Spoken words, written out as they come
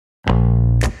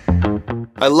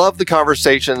I love the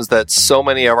conversations that so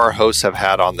many of our hosts have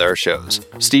had on their shows.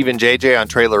 Steve and JJ on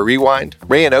Trailer Rewind,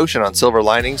 Ray and Ocean on Silver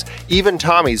Linings, even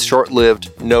Tommy's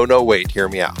short-lived No, Wait, Hear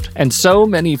Me Out. And so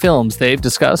many films they've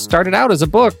discussed started out as a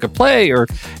book, a play, or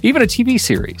even a TV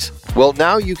series. Well,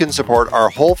 now you can support our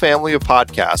whole family of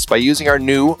podcasts by using our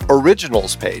new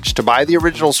Originals page to buy the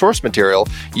original source material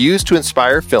used to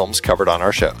inspire films covered on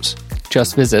our shows.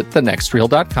 Just visit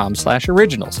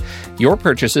thenextreel.com/originals. Your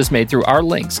purchases made through our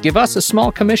links give us a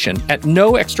small commission at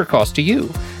no extra cost to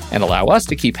you and allow us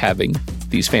to keep having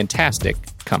these fantastic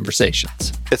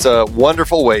conversations. It's a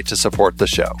wonderful way to support the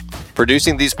show.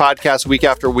 Producing these podcasts week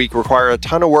after week require a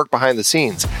ton of work behind the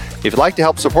scenes. If you'd like to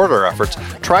help support our efforts,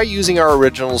 try using our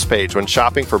Originals page when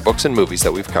shopping for books and movies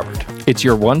that we've covered. It's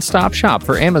your one-stop shop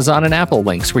for Amazon and Apple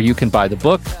links where you can buy the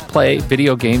book, play,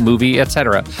 video game, movie,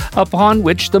 etc., upon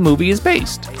which the movie is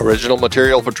based. Original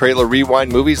material for Trailer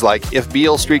Rewind movies like If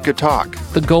Beale Street Could Talk,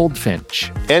 The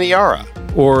Goldfinch, Aniara,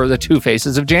 or The Two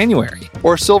Faces of January.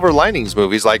 Or Silver Linings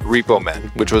movies like Repo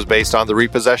Men, which was based on the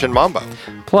Repossession Mambo.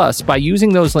 Plus, by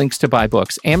using those links to buy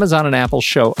books, Amazon and Apple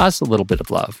show us a little bit of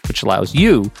love, which allows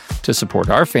you to support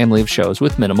our family of shows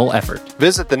with minimal effort.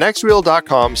 Visit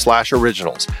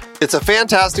thenextreel.com/originals. It's a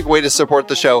fantastic way to support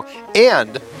the show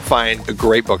and find a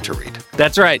great book to read.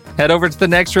 That's right. Head over to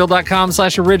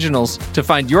thenextreel.com/originals to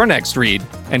find your next read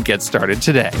and get started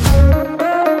today.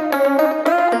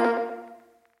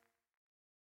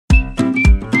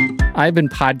 I've been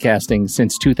podcasting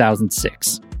since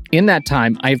 2006. In that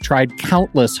time, I've tried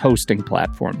countless hosting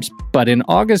platforms, but in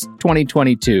August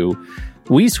 2022,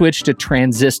 we switched to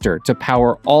Transistor to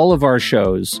power all of our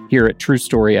shows here at True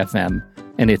Story FM,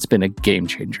 and it's been a game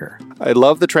changer. I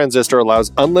love the Transistor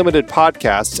allows unlimited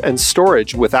podcasts and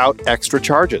storage without extra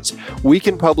charges. We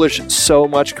can publish so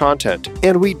much content,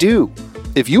 and we do.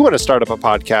 If you want to start up a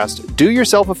podcast, do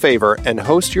yourself a favor and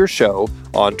host your show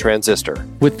on Transistor.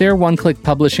 With their one-click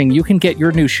publishing, you can get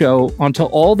your new show onto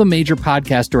all the major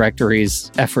podcast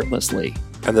directories effortlessly.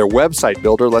 And their website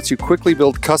builder lets you quickly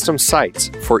build custom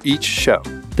sites for each show.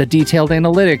 The detailed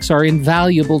analytics are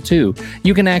invaluable too.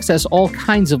 You can access all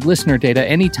kinds of listener data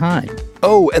anytime.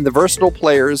 Oh, and the versatile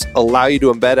players allow you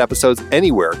to embed episodes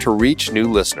anywhere to reach new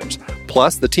listeners.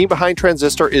 Plus, the team behind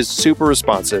Transistor is super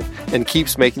responsive and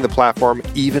keeps making the platform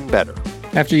even better.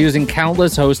 After using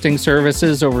countless hosting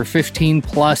services over 15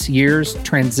 plus years,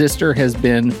 Transistor has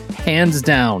been, hands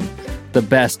down, the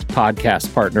best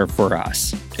podcast partner for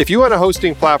us. If you want a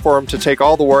hosting platform to take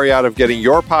all the worry out of getting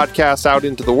your podcast out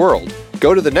into the world,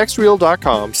 go to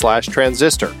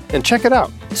thenextreel.com/transistor and check it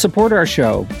out. Support our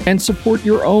show and support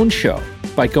your own show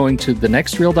by going to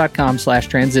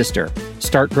thenextreel.com/transistor.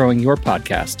 Start growing your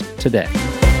podcast today.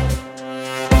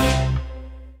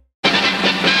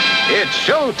 It's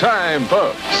showtime,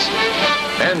 folks.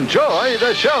 Enjoy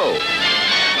the show.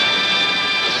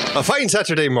 A fine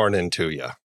Saturday morning to you.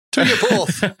 To you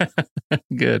both.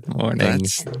 Good morning.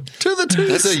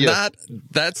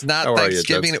 That's not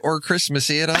Thanksgiving or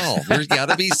Christmassy at all. We've got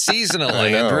to be seasonal,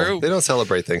 Andrew. They don't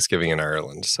celebrate Thanksgiving in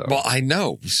Ireland, so. Well, I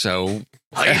know. So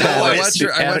I want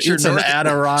your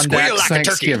Adirondack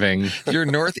Thanksgiving. Your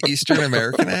northeastern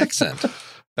American accent.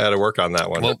 I had to work on that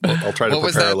one. Well, I'll try to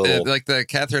prepare a little. Like the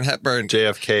Katharine Hepburn.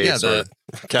 JFK. Yeah,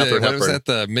 Catherine what Hepburn. was that?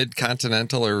 The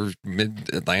mid-continental or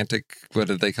mid-Atlantic? What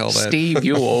did they call that? Steve,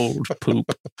 you old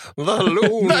poop. The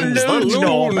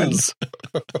loons.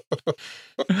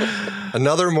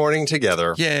 Another morning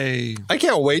together. Yay. I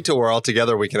can't wait till we're all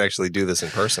together. We can actually do this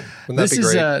in person. Wouldn't that be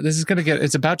great? This is going to get,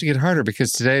 it's about to get harder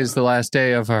because today is the last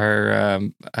day of our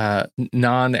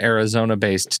non-Arizona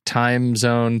based time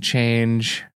zone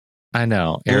change. I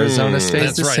know. Arizona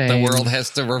stays the same. That's right. The world has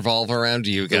to revolve around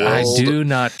you guys. I do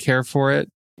not care for it.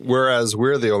 Whereas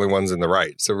we're the only ones in the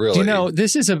right. So really, you know,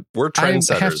 this is we're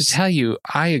trendsetters. I have to tell you,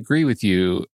 I agree with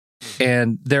you.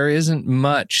 And there isn't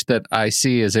much that I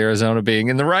see as Arizona being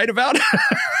in the right about.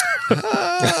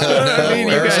 I mean,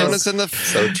 Arizona's in the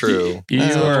so true. You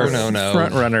are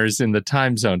front runners in the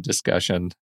time zone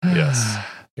discussion. Yes,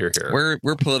 you're here.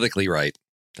 We're politically right.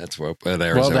 That's what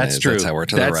Arizona that's is. true. That's how we're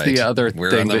to the right. That's the other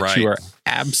thing that right. you are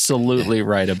absolutely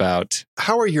right about.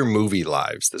 How are your movie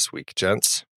lives this week,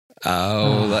 gents?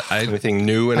 Anything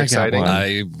new and exciting?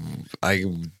 I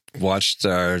watched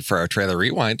for our trailer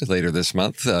rewind later this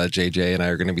month. JJ and I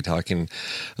are going to be talking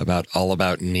all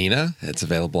about Nina. It's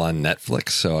available on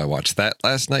Netflix, so I watched that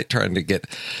last night, trying to get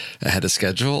ahead of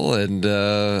schedule, and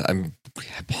I'm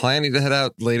planning to head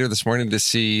out later this morning to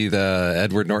see the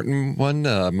Edward Norton one,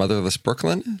 Motherless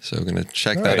Brooklyn. So we're going to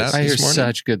check that out. I hear this morning.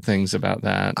 Such good things about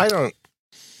that. I don't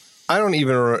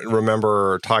even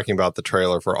remember talking about the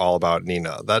trailer for All About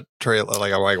Nina. That trailer,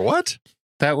 I'm like, what?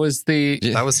 That was the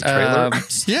trailer?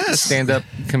 Yes. Stand-up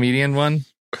comedian one.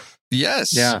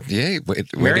 Yes. Yeah.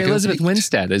 Mary Elizabeth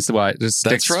Winstead is why it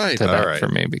sticks right. to that All right. for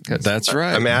me because that's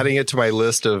right. I'm adding it to my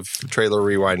list of trailer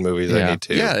rewind movies I need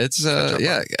to. Yeah, it's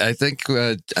I think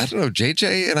I don't know.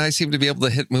 JJ and I seem to be able to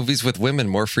hit movies with women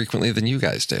more frequently than you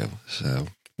guys do. So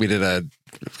we did a.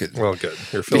 Well, good.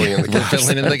 You're filling in the gaps. We're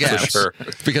filling in the gaps. For sure.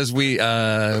 Because we,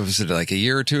 was it like a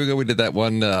year or two ago, we did that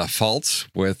one Fault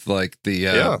with like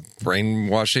the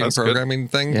brainwashing That's programming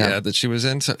thing Yeah. that she was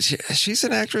in. So she's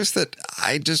an actress that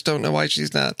I just don't know why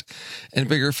she's not in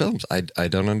bigger films. I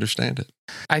don't understand it.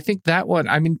 I think that one.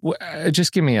 I mean,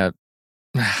 just give me a.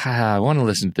 I want to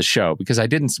listen to the show because I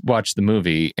didn't watch the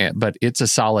movie, but it's a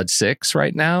solid 6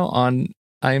 right now on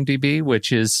IMDb,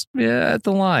 which is at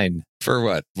the line. For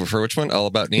what? For which one? All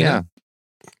About Nina? Yeah.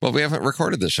 Well, we haven't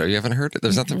recorded the show. You haven't heard it.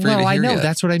 There's nothing for you to hear I know. yet.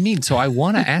 That's what I mean. So I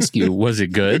want to ask you, was it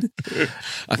good?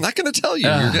 I'm not going to tell you.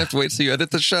 You're going to have to wait till you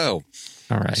edit the show.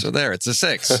 All right. So there, it's a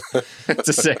 6. It's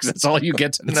a 6. That's all you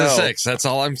get to know. It's a 6. That's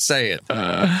all I'm saying.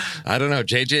 I don't know.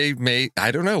 JJ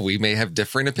I don't know. We may have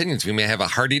differing opinions. We may have a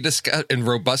hearty and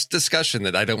robust discussion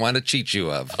that I don't want to cheat you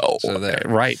of. Oh, so there.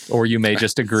 Right. Or you may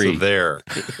just agree. So there.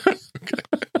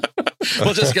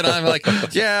 We'll just get on like,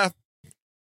 yeah.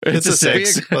 It's a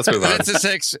 6. Let's move on. It's a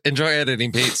 6. Enjoy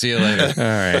editing, Pete. See you later. All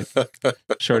right.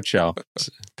 Short show.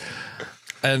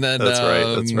 And then That's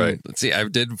right. Let's see. I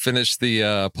did finish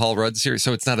the Paul Rudd series,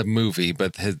 so it's not a movie,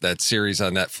 but that series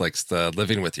on Netflix, the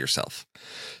Living with Yourself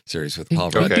series with Paul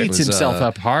Rudd. He beats himself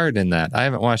up hard in that. I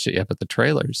haven't watched it yet, but the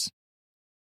trailers.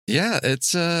 Yeah,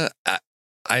 it's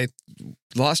I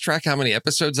lost track how many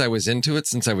episodes I was into it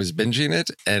since I was binging it,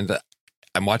 and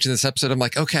I'm watching this episode. I'm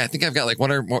like, okay, I think I've got like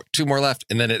 1 or 2 more left,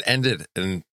 and then it ended,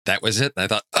 and that was it. And I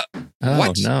thought,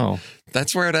 what? No,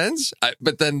 that's where it ends.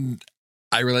 But then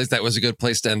I realized that was a good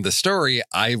place to end the story.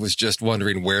 I was just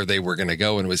wondering where they were going to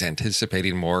go and was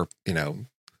anticipating more,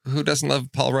 who doesn't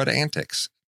love Paul Rudd antics?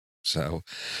 So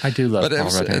I do love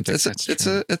Paul Rudd antics.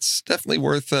 It's definitely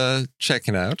worth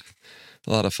checking out.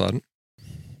 A lot of fun.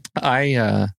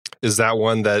 Is that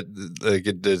one that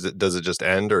does it just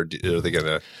end, or are they going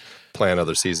to plan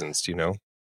other seasons? Do you know?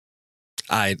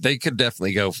 They could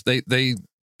definitely go. They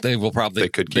will probably. They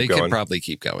could keep going. Could probably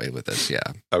keep going with this. Yeah.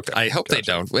 Okay. I hope they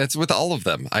don't. It's with all of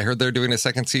them. I heard they're doing a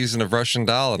second season of Russian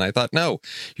Doll, and I thought, no,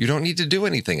 you don't need to do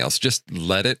anything else. Just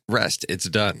let it rest. It's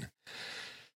done.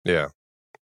 Yeah.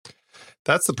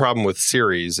 That's the problem with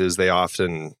series is they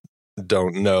often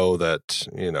don't know that,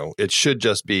 it should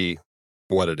just be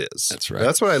what it is. That's right.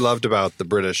 That's what I loved about the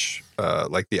British,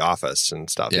 like The Office and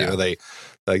stuff. Yeah. They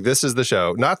like, this is the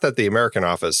show. Not that the American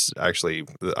Office, actually,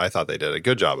 I thought they did a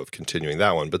good job of continuing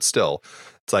that one, but still,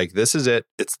 it's like, this is it.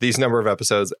 It's these number of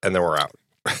episodes and then we're out.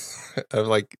 I'm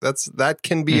like, that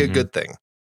can be a good thing.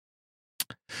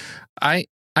 I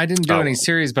didn't do any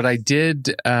series, but I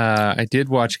did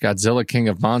watch Godzilla King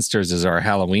of Monsters as our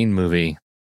Halloween movie.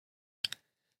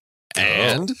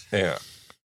 And yeah.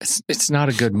 It's not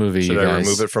a good movie. Should you I guys.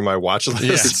 remove it from my watch list?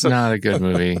 It's not a good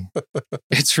movie.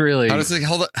 It's really how does it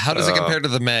compare to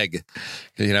the Meg?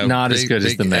 Not as good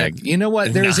as the Meg. You know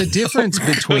what? There's a difference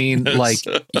between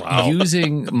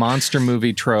using monster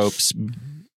movie tropes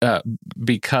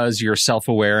because you're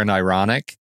self-aware and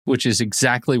ironic, which is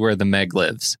exactly where the Meg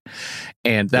lives.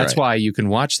 And that's why you can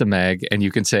watch the Meg and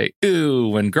you can say, ooh,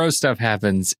 when gross stuff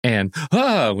happens, and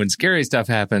when scary stuff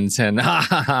happens, and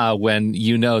when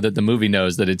you know that the movie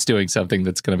knows that it's doing something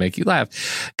that's going to make you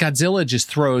laugh. Godzilla just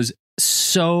throws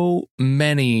so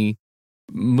many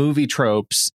movie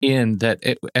tropes in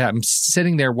that I'm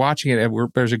sitting there watching it,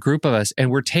 and there's a group of us, and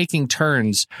we're taking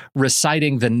turns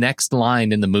reciting the next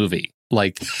line in the movie.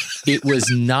 Like, it was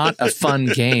not a fun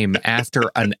game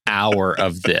after an hour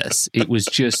of this. It was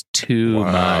just too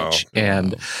much.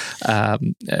 And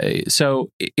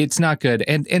so it's not good.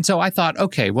 And so I thought,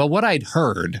 okay, well, what I'd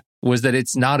heard was that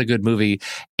it's not a good movie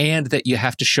and that you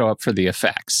have to show up for the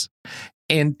effects.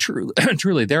 And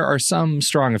truly, there are some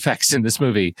strong effects in this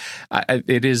movie.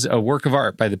 It is a work of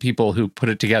art by the people who put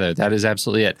it together. That is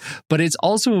absolutely it. But it's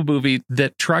also a movie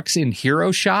that trucks in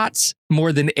hero shots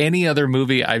more than any other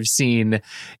movie I've seen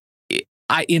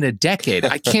in a decade.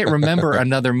 I can't remember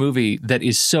another movie that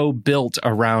is so built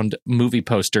around movie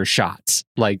poster shots.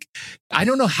 Like, I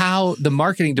don't know how the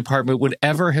marketing department would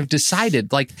ever have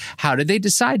decided. Like, how did they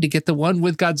decide to get the one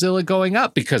with Godzilla going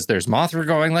up? Because there's Mothra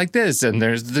going like this, and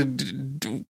there's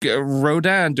the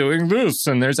Rodan doing this,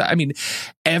 and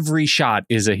every shot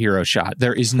is a hero shot.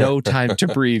 There is no time to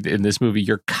breathe in this movie.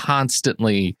 You're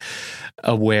constantly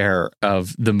aware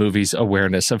of the movie's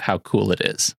awareness of how cool it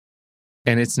is.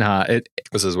 And it's not.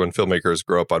 This is when filmmakers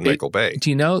grow up on Michael Bay.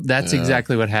 Do you know that's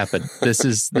exactly what happened? This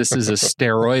is a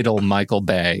steroidal Michael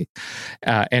Bay,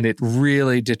 and it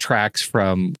really detracts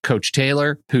from Coach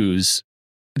Taylor, who's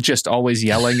just always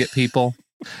yelling at people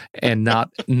and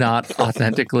not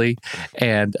authentically.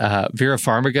 And Vera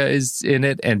Farmiga is in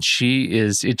it, and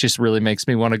it just really makes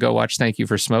me want to go watch Thank You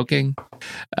for Smoking,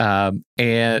 and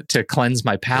to cleanse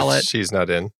my palate. She's not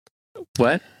in.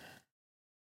 What?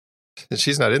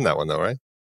 She's not in that one, though, right?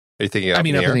 Are you thinking Up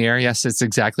in the Air? Yes, it's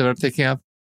exactly what I'm thinking of.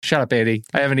 Shut up, 80.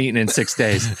 I haven't eaten in 6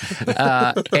 days.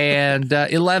 And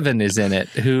 11 is in it,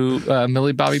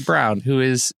 Millie Bobby Brown, who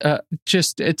is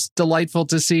it's delightful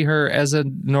to see her as a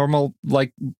normal,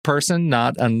 person,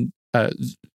 not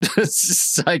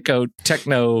psycho,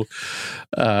 techno,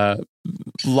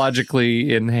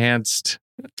 logically enhanced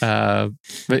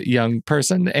young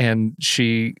person. And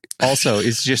she also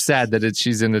is just sad that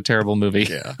she's in a terrible movie.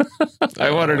 Yeah. I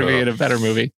want her to be in a better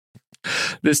movie.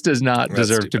 This does not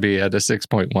deserve to be at a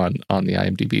 6.1 on the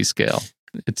IMDb scale.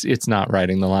 It's not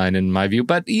riding the line in my view.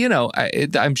 But,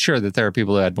 I'm sure that there are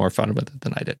people who had more fun with it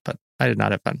than I did, but I did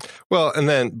not have fun. Well,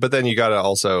 but then you got to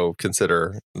also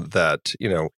consider that,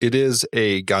 it is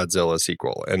a Godzilla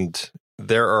sequel, and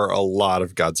there are a lot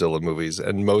of Godzilla movies,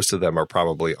 and most of them are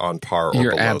probably on par or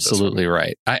You're below absolutely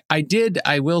right.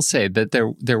 I will say that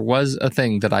there was a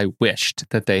thing that I wished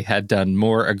that they had done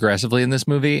more aggressively in this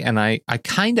movie, and I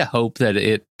kind of hope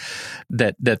that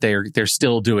they're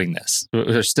still doing this.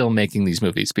 They're still making these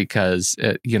movies because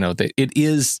it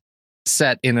is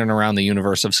set in and around the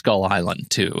universe of Skull Island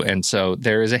too, and so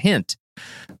there is a hint.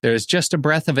 There is just a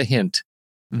breath of a hint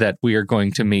that we are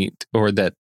going to meet, or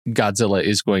that Godzilla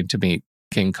is going to meet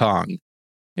King Kong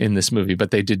in this movie,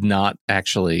 but they did not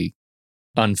actually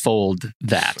unfold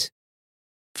that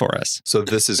for us. So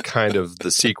this is kind of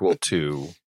the sequel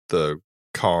to the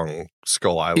Kong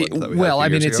Skull Island. That we well,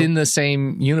 had it's in the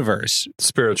same universe.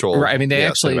 Spiritual. Right. I mean, they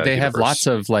have universe. lots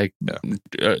of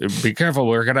be careful,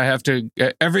 we're going to have to,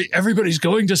 everybody's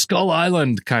going to Skull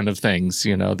Island kind of things,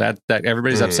 that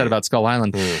everybody's upset about Skull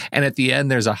Island. And at the end,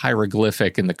 there's a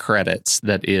hieroglyphic in the credits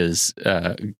that is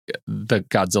the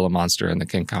Godzilla monster and the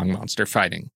King Kong monster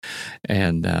fighting.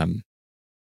 And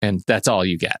that's all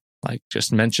you get.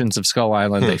 Just mentions of Skull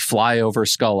Island. They fly over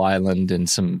Skull Island and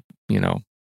some,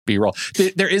 B-roll.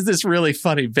 There is this really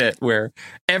funny bit where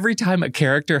every time a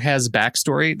character has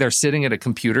backstory, they're sitting at a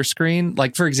computer screen.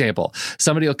 Like, for example,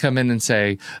 somebody will come in and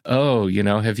say, "Oh,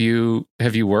 have you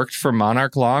worked for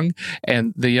Monarch long?"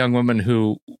 And the young woman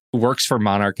who works for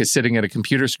Monarch is sitting at a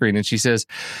computer screen, and she says,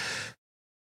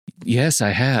 "Yes, I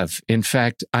have. In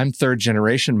fact, I'm third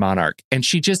generation Monarch." And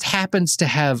she just happens to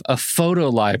have a photo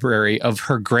library of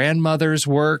her grandmother's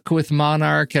work with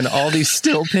Monarch and all these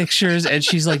still pictures. And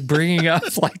she's bringing up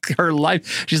her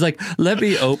life. She's like, "Let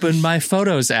me open my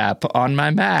Photos app on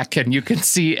my Mac and you can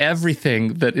see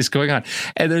everything that is going on."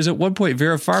 And there's at one point,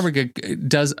 Vera Farmiga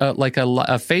does a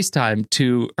FaceTime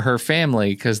to her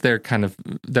family because they're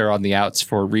on the outs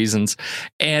for reasons.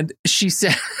 And she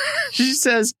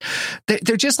says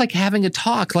they're just having a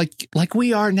talk like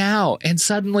we are now, and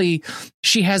suddenly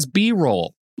she has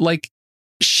B-roll. Her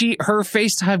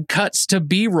FaceTime cuts to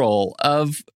B-roll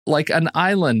of an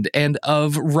island and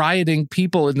of rioting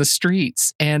people in the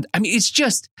streets, and I mean it's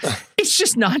just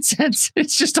nonsense.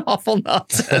 It's just awful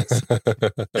nonsense.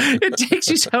 It takes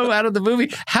you so out of the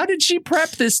movie. How did she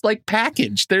prep this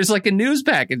package? There's a news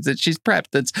package that she's prepped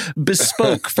that's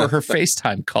bespoke for her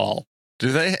FaceTime call.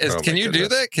 Do they? Can you do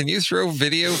that? Can you throw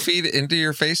video feed into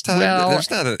your FaceTime? Well, it's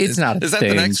not a thing. Is that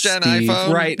the next gen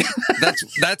iPhone? Right.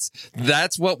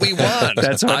 That's what we want.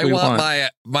 I want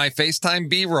my FaceTime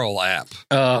B-roll app.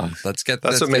 Oh, that's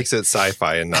what makes it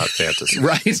sci-fi and not fantasy.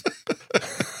 Right.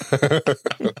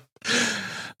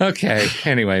 Okay.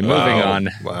 Anyway, moving on.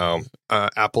 Wow.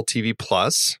 Apple TV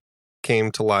Plus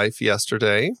came to life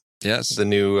yesterday. Yes, the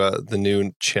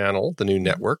new channel, the new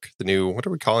network, the new, what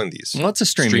are we calling these? Well, it's a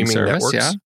streaming service.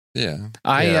 Networks. Yeah.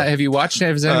 Have you watched?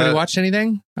 Has anybody watched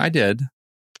anything? I did.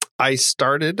 I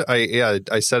started.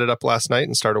 I set it up last night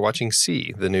and started watching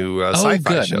C, the new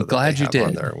sci-fi show. I'm glad you did.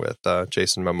 On there with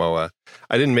Jason Momoa.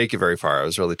 I didn't make it very far. I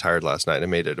was really tired last night. I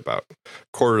made it about a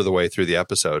quarter of the way through the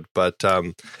episode, but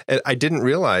I didn't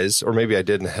realize, or maybe I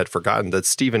did and had forgotten, that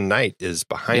Stephen Knight is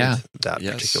behind that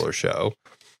particular show.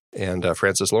 And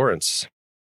Francis Lawrence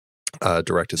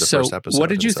directed the first episode. What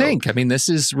did you think? I mean, this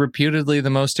is reputedly the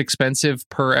most expensive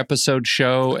per episode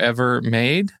show ever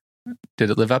made. Did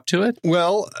it live up to it?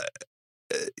 Well,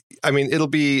 I mean, it'll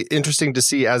be interesting to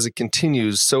see as it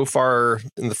continues. So far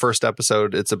in the first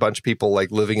episode, it's a bunch of people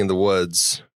living in the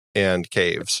woods and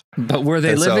caves. But were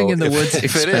they living in the woods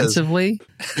expensively?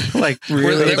 Like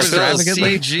really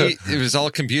extravagantly? It was all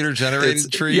computer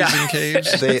generated trees and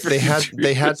caves.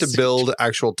 They had to build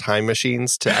actual time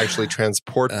machines to actually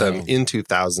transport them into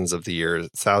thousands of years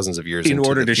in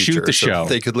order to shoot the show. So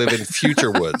they could live in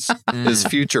future woods. Is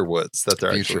future woods that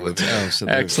they're actually living in. So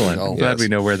excellent. Glad we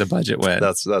know where the budget went.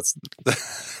 That's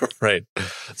right.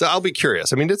 So I'll be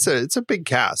curious. I mean, it's a big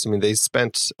cast. I mean, they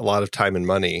spent a lot of time and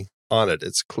money on it.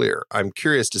 It's clear. I'm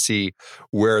curious to see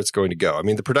where it's going to go. I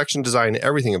mean, the production design,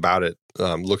 everything about it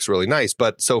looks really nice,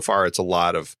 but so far it's a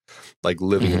lot of like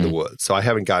living in the woods. So I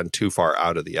haven't gotten too far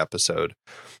out of the episode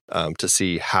to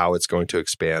see how it's going to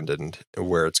expand and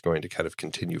where it's going to kind of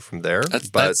continue from there.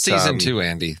 That's season 2,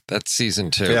 Andy. That's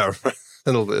season 2. Yeah.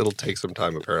 It'll take some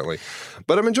time apparently,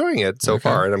 but I'm enjoying it so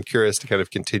far, and I'm curious to kind of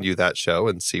continue that show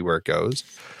and see where it goes.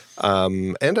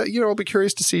 And I'll be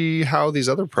curious to see how these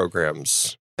other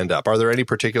programs end up. Are there any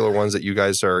particular ones that you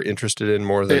guys are interested in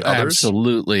more than others?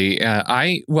 Absolutely.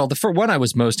 The one I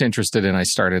was most interested in, I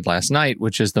started last night,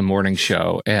 which is the morning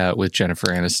show with Jennifer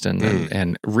Aniston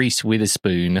and Reese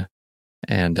Witherspoon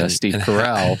and Steve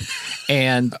Carell.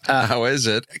 And how is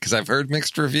it? Because I've heard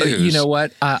mixed reviews. You know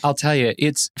what? I'll tell you.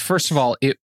 It's first of all,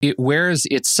 it wears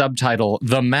its subtitle,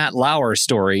 "The Matt Lauer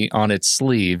Story," on its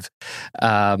sleeve.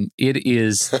 It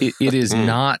is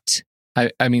not.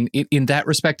 I mean, in that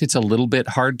respect, it's a little bit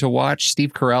hard to watch.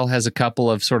 Steve Carell has a couple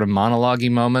of sort of monologue-y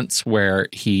moments where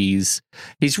he's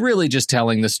really just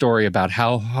telling the story about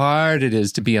how hard it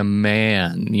is to be a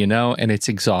man, and it's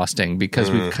exhausting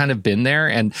because we've kind of been there.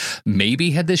 And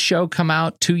maybe had this show come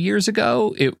out 2 years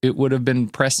ago, it would have been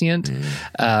prescient,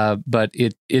 but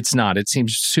it's not. It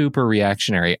seems super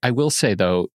reactionary. I will say,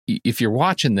 though, if you're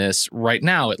watching this right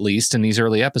now, at least in these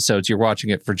early episodes, you're watching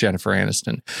it for Jennifer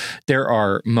Aniston. There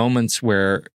are moments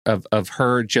where of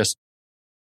her just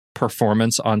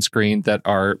performance on screen that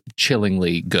are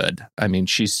chillingly good. I mean,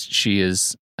 she's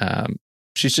just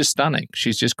stunning.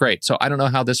 She's just great. So I don't know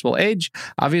how this will age,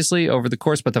 obviously, over the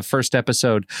course, but the first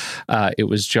episode, it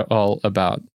was all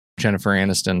about Jennifer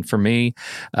Aniston for me.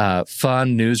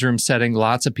 Fun newsroom setting,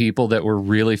 lots of people that were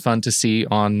really fun to see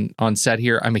on set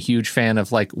here. I'm a huge fan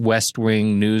of like West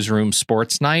Wing newsroom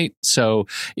sports night. So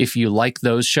if you like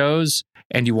those shows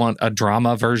and you want a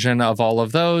drama version of all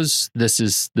of those, I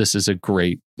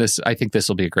think this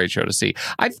will be a great show to see.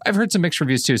 I've heard some mixed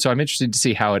reviews too, so I'm interested to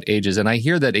see how it ages. And I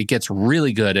hear that it gets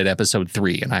really good at episode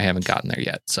 3, and I haven't gotten there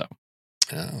yet. So.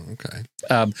 Oh, okay.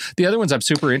 The other ones I'm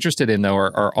super interested in, though,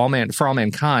 are For All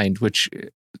Mankind, which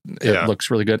it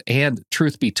looks really good, and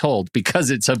Truth Be Told, because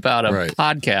it's about a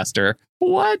podcaster.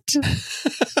 What?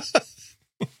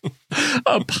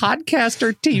 A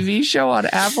podcaster TV show on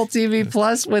Apple TV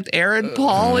Plus with Aaron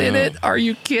Paul in it? Are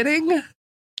you kidding?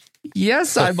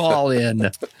 Yes, I'm all in.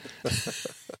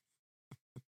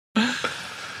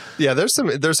 Yeah, there's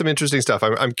some interesting stuff.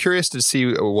 I'm curious to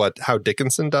see how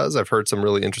Dickinson does. I've heard some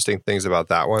really interesting things about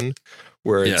that one,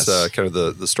 where it's kind of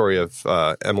the story of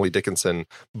Emily Dickinson,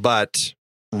 but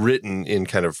written in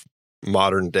kind of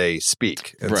modern day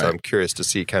speak. And so I'm curious to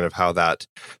see kind of how that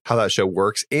show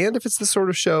works, and if it's the sort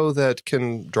of show that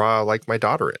can draw like my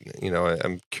daughter in.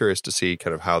 I'm curious to see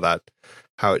kind of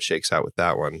how it shakes out with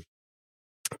that one.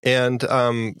 And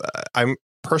I'm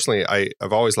personally,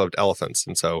 I've always loved elephants,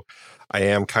 and so I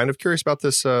am kind of curious about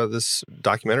this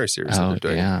documentary series that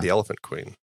they're doing, The Elephant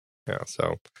Queen. Yeah,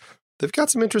 so they've got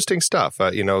some interesting stuff.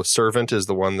 Servant is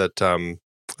the one that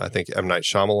I think M. Night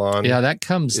Shyamalan. Yeah, that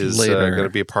comes is later. Going to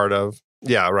be a part of.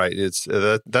 Yeah, right. It's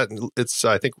it's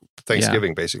I think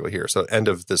Thanksgiving basically here, so end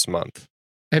of this month.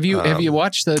 Have you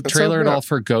watched the trailer at all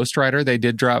for Ghost Rider? They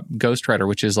did drop Ghost Rider,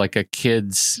 which is like a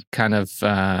kid's kind of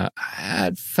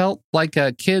it felt like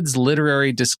a kid's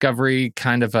literary discovery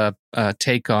kind of a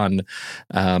take on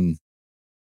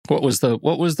what was the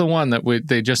one that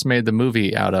they just made the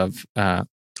movie out of?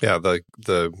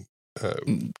 The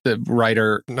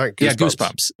writer,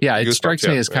 Goosebumps. Yeah, it strikes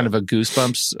me as kind of a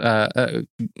Goosebumps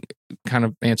kind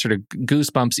of answer to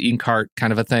Goosebumps, Inkheart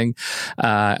kind of a thing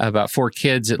about 4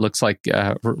 kids. It looks like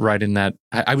right in that.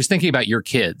 I was thinking about Your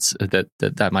Kids,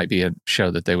 that might be a show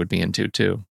that they would be into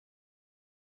too.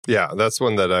 Yeah, that's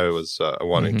one that I was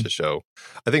wanting to show.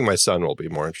 I think my son will be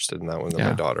more interested in that one than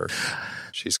my daughter.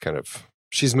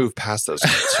 She's moved past those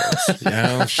shows.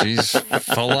 Yeah, she's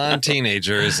full on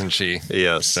teenager, isn't she?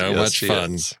 Yes. So much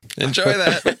fun. Enjoy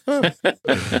that.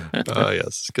 Oh,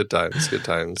 yes. Good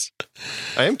times.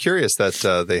 I am curious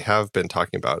that they have been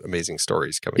talking about Amazing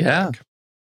Stories coming back.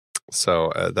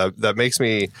 So that makes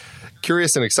me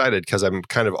curious and excited, because I'm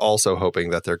kind of also hoping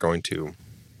that they're going to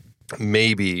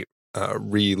maybe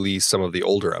release some of the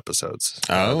older episodes.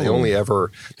 Oh, they only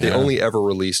ever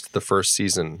released the first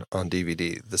season on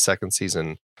DVD. The second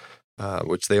season,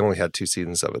 which they only had 2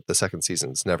 seasons of it, the second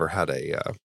season's never had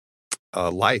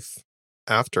a life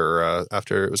after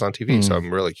it was on TV. So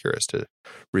I'm really curious to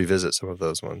revisit some of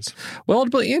those ones. Well,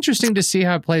 it'll be interesting to see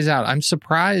how it plays out. I'm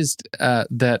surprised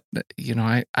that,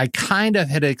 I kind of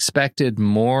had expected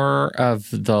more of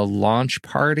the launch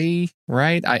party,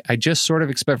 right? I just sort of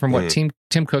expect from what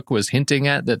Tim Cook was hinting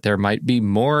at that there might be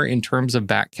more in terms of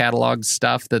back catalog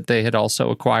stuff that they had also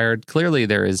acquired. Clearly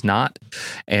there is not.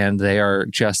 And they are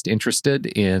just interested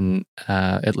in,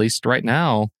 at least right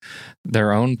now,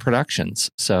 their own productions.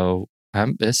 So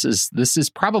this is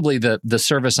probably the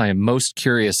service I am most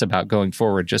curious about going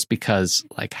forward, just because,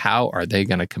 like, how are they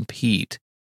going to compete?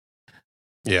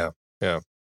 Yeah.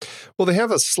 Well, they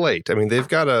have a slate. I mean, they've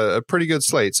got a pretty good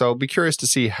slate. So I'll be curious to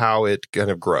see how it kind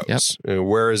of grows. Yep.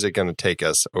 Where is it going to take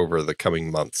us over the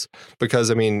coming months? Because,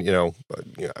 I mean,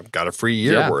 I've got a free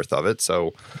year worth of it.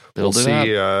 So we'll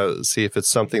see if it's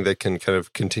something that can kind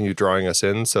of continue drawing us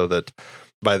in, so that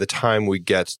by the time we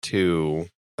get to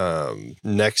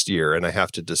next year and I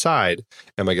have to decide,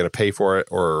 am I going to pay for it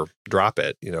or drop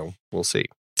it? We'll see.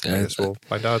 I guess we'll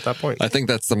find out at that point. I think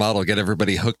that's the model. Get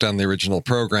everybody hooked on the original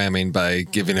programming by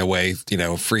giving away,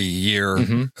 a free year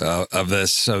of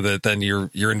this, so that then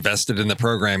you're invested in the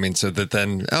programming, so that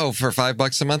then, for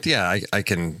 $5 a month, I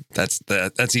can.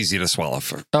 That's easy to swallow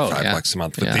for $5 a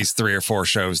month with these 3 or 4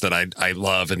 shows that I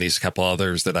love and these couple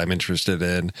others that I'm interested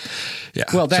in. Yeah.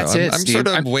 Well, that's it. I'm sort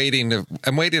of waiting.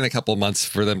 I'm waiting a couple months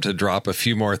for them to drop a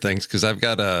few more things, because I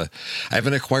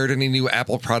haven't acquired any new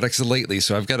Apple products lately,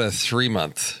 so I've got a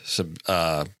 3-month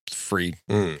free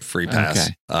pass.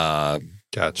 Okay.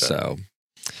 Gotcha. So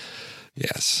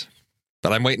yes,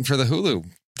 but I'm waiting for the Hulu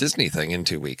Disney thing in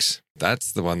 2 weeks.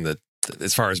 That's the one that,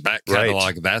 as far as back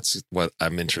catalog, that's what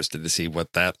I'm interested to see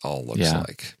what that all looks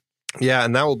like. Yeah,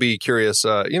 and that will be curious.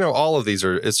 All of these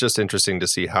it's just interesting to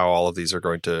see how all of these are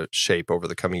going to shape over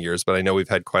the coming years. But I know we've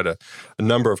had quite a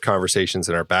number of conversations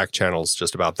in our back channels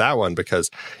just about that one, because,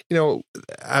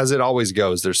 as it always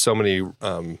goes, there's so many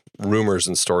rumors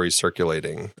and stories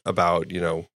circulating about,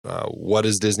 what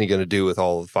is Disney going to do with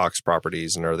all of the Fox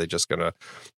properties, and are they just going to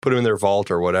put them in their vault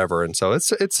or whatever? And so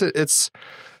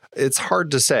it's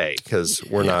hard to say, because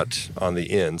we're not on the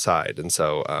inside. And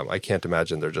so I can't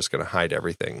imagine they're just going to hide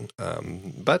everything.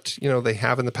 But, they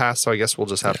have in the past. So I guess we'll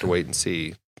just have to wait and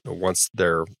see once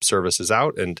their service is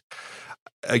out. And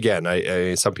again,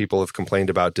 some people have complained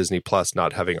about Disney Plus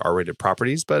not having R-rated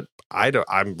properties, but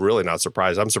I'm really not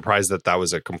surprised. I'm surprised that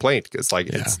was a complaint. It's like,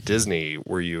 it's Disney.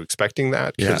 Were you expecting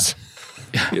that? Because,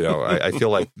 I feel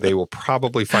like they will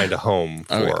probably find a home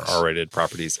for R-rated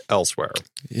properties elsewhere.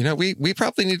 We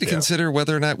probably need to consider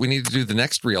whether or not we need to do the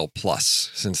next Reel Plus,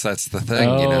 since that's the thing.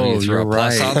 Oh, you throw a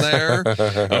plus right. on there,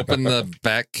 open the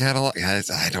back catalog.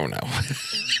 I don't know.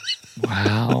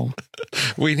 Wow.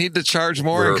 We need to charge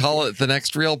more and call it the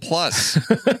next Reel Plus.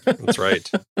 That's right.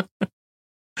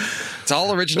 It's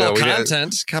all original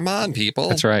content. Come on, people.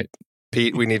 That's right.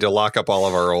 Pete, we need to lock up all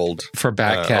of our old for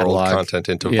back catalog content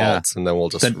into vaults, and then we'll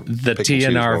just the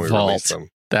TNR vault.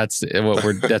 That's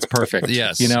that's perfect.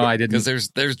 Yes. I didn't, because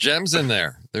there's gems in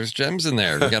there. There's gems in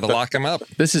there. We got to lock them up.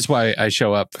 This is why I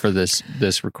show up for this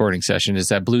recording session, is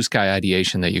that blue sky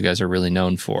ideation that you guys are really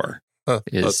known for.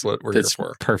 That's what we're here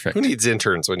for. Perfect. Who needs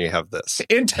interns when you have this?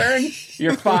 Intern,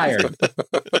 you're fired.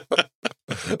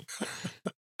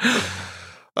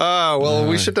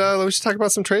 We should talk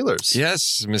about some trailers.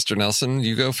 Yes, Mr. Nelson,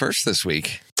 you go first this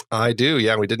week. I do.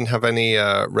 Yeah, we didn't have any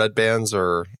Red Bands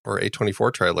or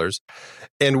A24 trailers,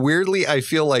 and weirdly, I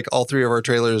feel like all 3 of our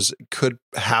trailers could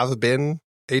have been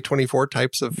A24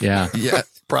 types of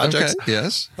projects. Okay.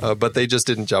 Yes, but they just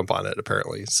didn't jump on it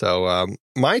apparently. So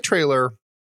my trailer,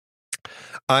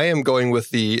 I am going with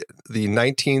the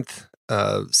 19th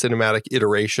cinematic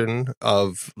iteration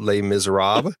of Les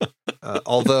Miserables,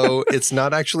 although it's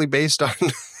not actually based on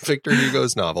Victor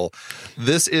Hugo's novel.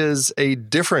 This is a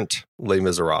different Les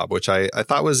Miserables, which I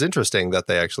thought was interesting that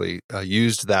they actually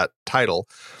used that title.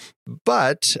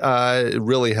 But it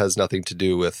really has nothing to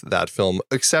do with that film,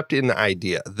 except in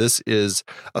idea. This is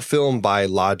a film by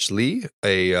Lodge Lee,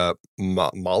 a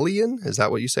Malian, is that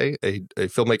what you say? A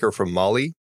filmmaker from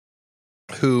Mali,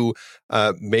 who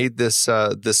made this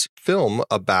film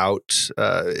about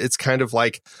it's kind of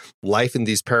like life in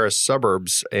these Paris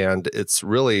suburbs, and it's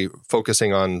really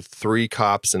focusing on 3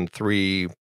 cops and 3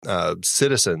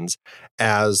 citizens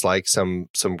as like some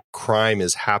crime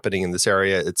is happening in this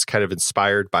area. It's kind of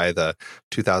inspired by the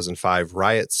 2005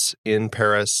 riots in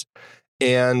Paris,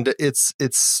 and it's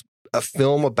a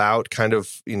film about kind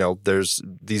of, there's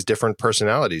these different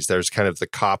personalities. There's kind of the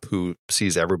cop who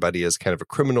sees everybody as kind of a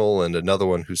criminal, and another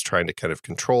one who's trying to kind of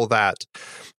control that.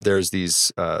 There's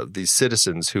these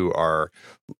citizens who are,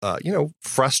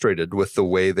 frustrated with the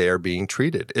way they are being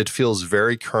treated. It feels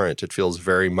very current. It feels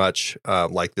very much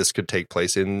like this could take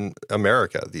place in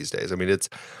America these days. I mean, it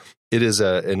is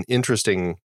an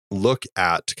interesting look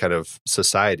at kind of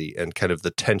society and kind of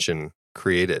the tension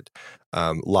created.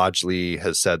 Lodgely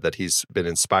has said that he's been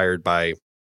inspired by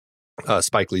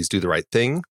Spike Lee's Do the Right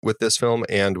Thing with this film,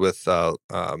 and with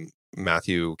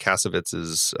Matthew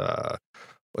Kasowitz's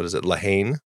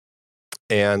Lahane,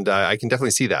 and I can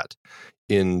definitely see that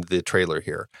in the trailer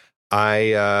here.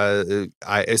 I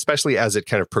especially as it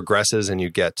kind of progresses and you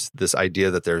get this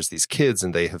idea that there's these kids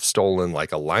and they have stolen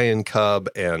like a lion cub,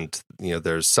 and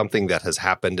there's something that has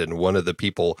happened and one of the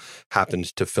people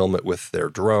happened to film it with their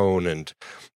drone, and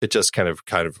it just kind of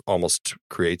almost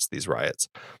creates these riots.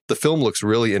 The film looks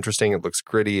really interesting. It looks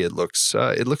gritty. It looks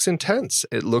intense.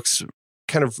 It looks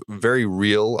kind of very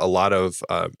real. A lot of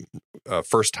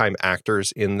first-time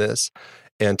actors in this.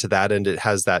 And to that end, it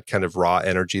has that kind of raw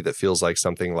energy that feels like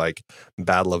something like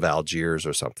Battle of Algiers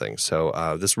or something.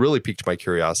 So this really piqued my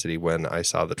curiosity when I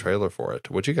saw the trailer for it.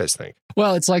 What do you guys think?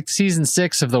 Well, it's like season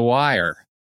 6 of The Wire,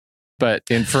 but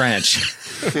in French.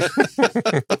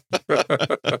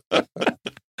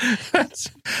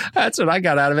 That's what I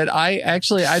got out of it. I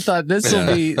thought this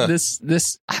will be this.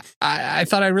 I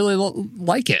thought I really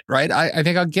like it. Right. I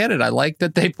think I'll get it. I like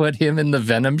that they put him in the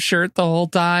Venom shirt the whole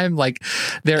time. Like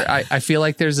I feel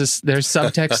like there's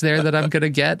subtext there that I'm going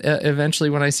to get eventually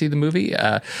when I see the movie.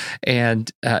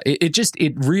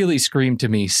 It really screamed to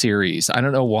me series. I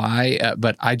don't know why,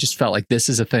 but I just felt like this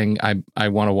is a thing I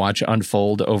want to watch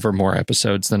unfold over more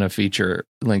episodes than a feature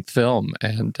length film.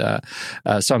 And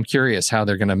so I'm curious how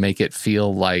they're going to make it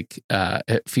feel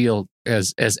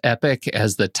as epic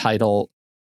as the title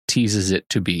teases it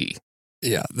to be.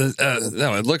 Yeah,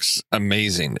 no, it looks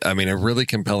amazing. I mean, a really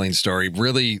compelling story,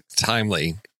 really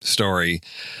timely story.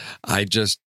 I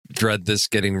just dread this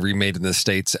getting remade in the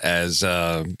States as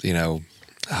Training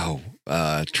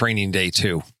Day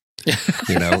 2.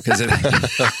 Because it.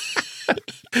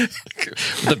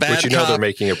 The bad but they're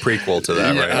making a prequel to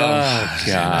that, right? Oh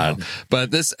God!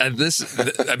 But this, I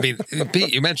mean,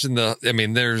 Pete, you mentioned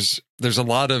there's a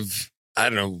lot of, I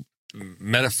don't know,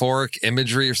 metaphoric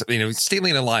imagery or something.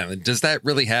 Stealing a lion. Does that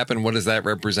really happen? What does that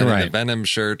represent in the Venom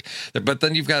shirt? But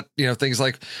then you've got things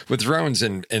like with drones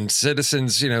and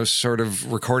citizens, sort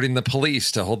of recording the police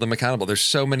to hold them accountable. There's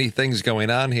so many things going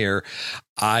on here.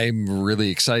 I'm really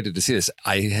excited to see this.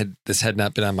 This had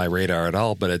not been on my radar at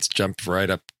all, but it's jumped right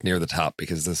up near the top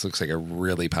because this looks like a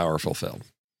really powerful film.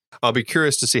 I'll be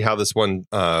curious to see how this one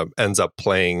ends up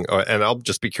playing, and I'll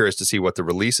just be curious to see what the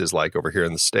release is like over here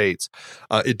in the States.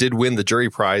 It did win the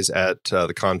jury prize at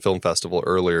the Cannes Film Festival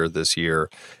earlier this year,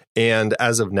 and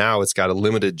as of now, it's got a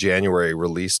limited January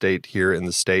release date here in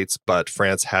the States, but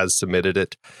France has submitted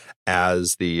it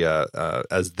as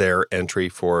their entry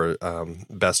for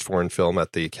Best Foreign Film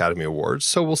at the Academy Awards.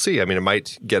 So we'll see. I mean, it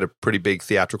might get a pretty big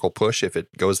theatrical push if it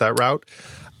goes that route.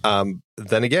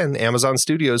 Then again, Amazon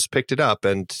Studios picked it up,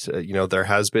 and there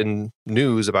has been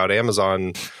news about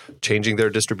Amazon changing their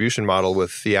distribution model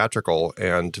with theatrical,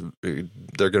 and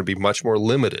they're going to be much more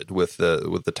limited with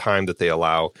the time that they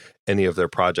allow any of their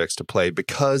projects to play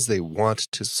because they want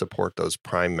to support those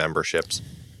Prime memberships.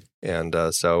 And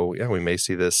so we may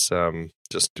see this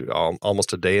just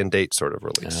almost a day and date sort of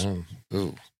release. Oh,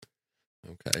 ooh,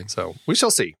 okay. So we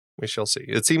shall see. We shall see.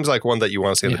 It seems like one that you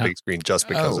want to see on the big screen just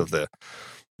because of the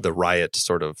riot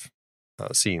sort of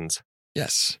scenes.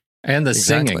 Yes. And the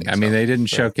exactly. singing. I mean, they didn't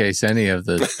showcase any of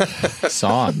the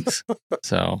songs.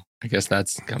 So I guess that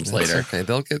comes later. Okay.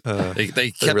 They'll get,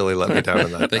 they really let me down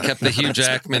on that. They kept the Hugh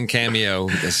Jackman cameo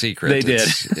a secret. They did.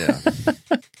 Yeah.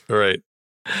 Right.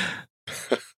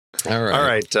 All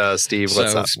right, Steve,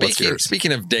 what's yours?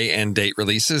 Speaking of day and date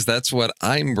releases, that's what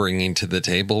I'm bringing to the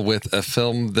table with a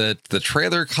film that the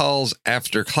trailer calls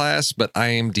After Class, but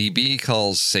IMDb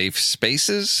calls Safe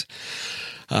Spaces.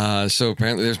 So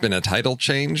apparently there's been a title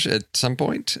change at some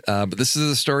point. But this is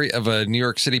the story of a New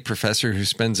York City professor who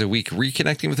spends a week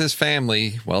reconnecting with his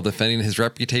family while defending his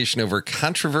reputation over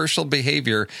controversial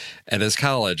behavior at his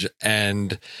college.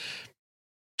 And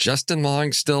Justin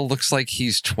Long still looks like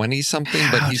he's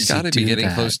 20-something, but he's got to be getting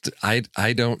close to,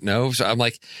 I don't know. So I'm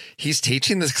like, he's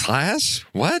teaching this class?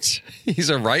 What?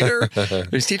 He's a writer?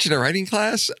 He's teaching a writing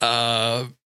class?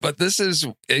 But this is,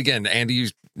 again, Andy, you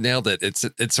nailed it.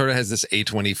 It sort of has this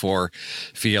A24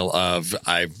 feel of,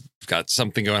 I've got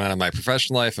something going on in my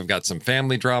professional life. I've got some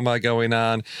family drama going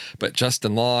on. But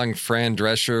Justin Long, Fran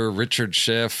Drescher, Richard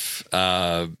Schiff,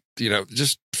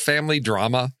 just family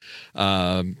drama.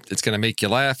 It's going to make you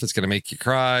laugh. It's going to make you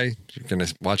cry. You're going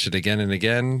to watch it again and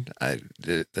again.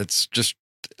 That's just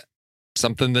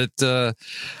something that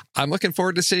I'm looking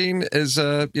forward to seeing as,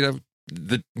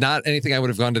 not anything I would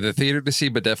have gone to the theater to see,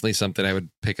 but definitely something I would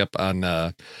pick up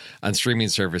on streaming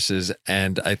services.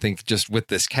 And I think just with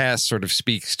this cast sort of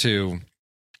speaks to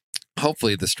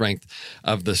hopefully the strength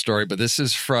of the story. But this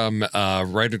is from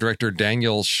writer-director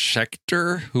Daniel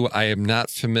Schechter, who I am not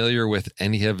familiar with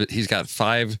any of it. He's got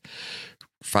five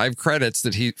credits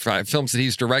five films that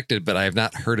he's directed, but I have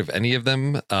not heard of any of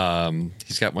them.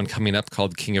 He's got one coming up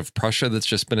called King of Prussia that's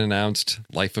just been announced.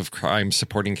 Life of Crime,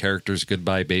 supporting characters,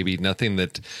 Goodbye Baby. Nothing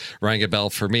that rang a bell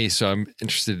for me. So I'm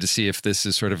interested to see if this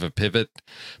is sort of a pivot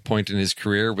point in his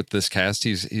career with this cast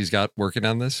he's got working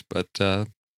on this. But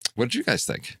what did you guys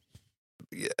think?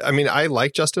 I mean, I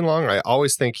like Justin Long. I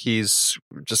always think he's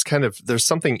just there's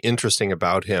something interesting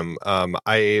about him.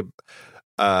 But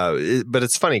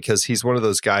it's funny because he's one of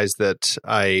those guys that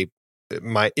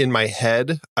in my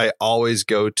head, I always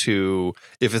go to,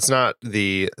 if it's not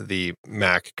the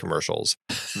Mac commercials,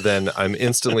 then I'm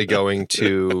instantly going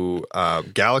to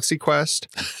Galaxy Quest,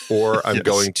 or I'm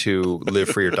going to Live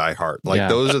Free or Die Hard.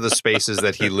 Those are the spaces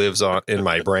that he lives on in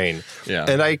my brain. Yeah.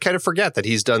 And I kind of forget that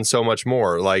he's done so much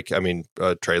more.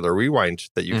 Trailer Rewind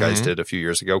that you guys did a few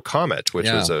years ago, Comet, which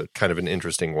was a kind of an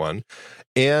interesting one.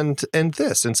 And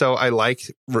this. And so I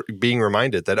like being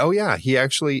reminded that, he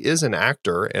actually is an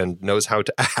actor and knows how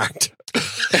to act.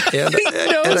 and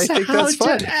I think that's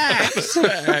fun.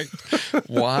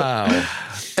 Wow.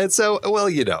 And so,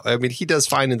 he does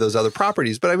fine in those other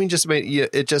properties, but I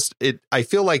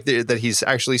feel like that he's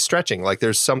actually stretching. Like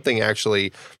there's something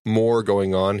actually more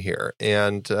going on here.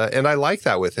 And I like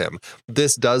that with him.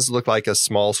 This does look like a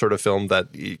small sort of film that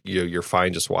you're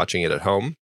fine just watching it at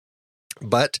home.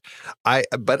 But I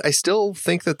still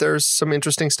think that there's some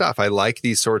interesting stuff. I like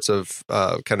these sorts of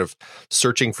kind of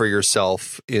searching for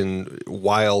yourself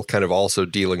while kind of also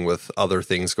dealing with other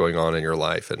things going on in your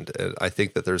life. And I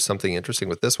think that there's something interesting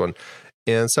with this one.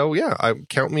 And so,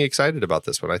 count me excited about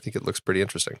this one. I think it looks pretty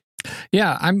interesting.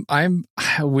 Yeah, I'm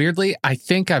weirdly, I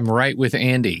think I'm right with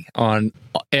Andy on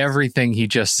everything he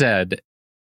just said.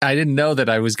 I didn't know that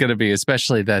I was going to be,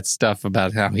 especially that stuff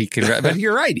about how he can. But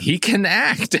you're right, he can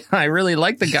act. I really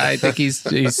like the guy. I think he's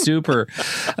super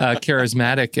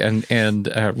charismatic and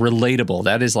relatable.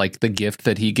 That is like the gift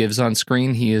that he gives on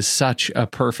screen. He is such a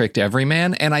perfect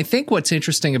everyman. And I think what's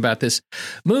interesting about this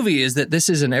movie is that this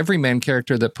is an everyman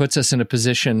character that puts us in a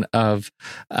position of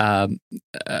a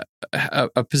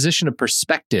position of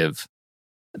perspective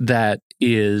that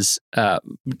is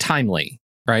timely,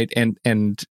 right?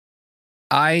 And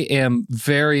I am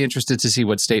very interested to see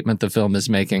what statement the film is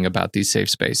making about these safe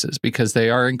spaces, because they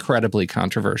are incredibly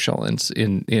controversial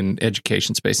in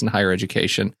education space and higher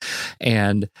education.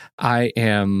 And I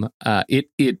am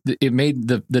it made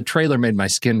the trailer made my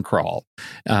skin crawl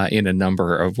in a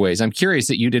number of ways. I'm curious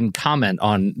that you didn't comment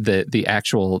on the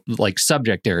actual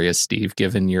subject areas, Steve,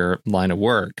 given your line of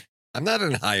work. I'm not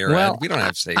in higher ed. We don't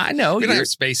have safe. I know we don't have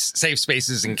safe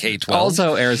spaces in K-12.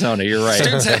 Also, Arizona. You're right.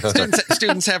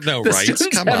 Students have no rights.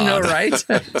 Students Come have on, no rights.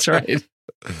 That's right.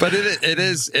 But it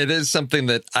is something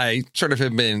that I sort of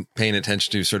have been paying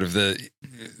attention to. Sort of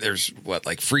there's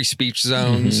free speech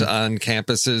zones on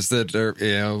campuses that are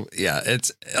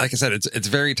it's like I said, it's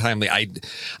very timely.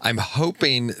 I'm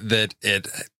hoping that it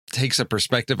takes a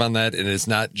perspective on that and is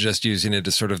not just using it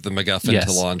as sort of the MacGuffin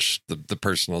to launch the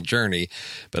personal journey,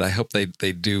 but I hope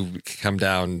they do come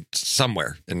down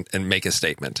somewhere and make a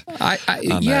statement.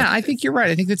 I think you're right.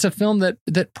 I think it's a film that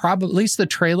probably, at least the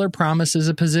trailer promises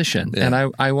a position. Yeah. And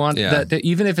I want that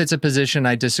even if it's a position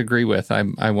I disagree with,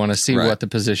 I want to see what the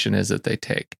position is that they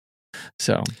take.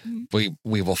 So we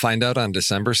will find out on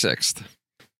December 6th.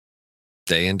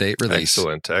 Day and date release.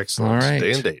 Excellent. All right.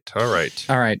 Day and date. All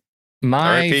right.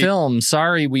 My film,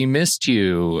 Sorry We Missed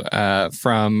You,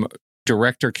 from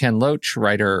director Ken Loach,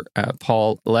 writer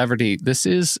Paul Laverty. This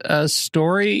is a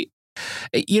story,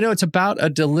 it's about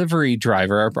a delivery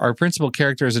driver. Our principal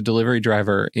character is a delivery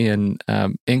driver in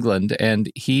England,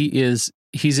 and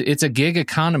it's a gig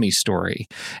economy story.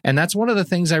 And that's one of the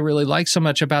things I really like so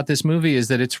much about this movie, is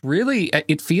that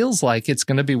it feels like it's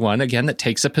going to be one, again, that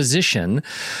takes a position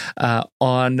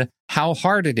on how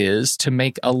hard it is to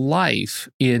make a life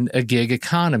in a gig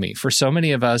economy. For so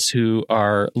many of us who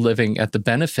are living at the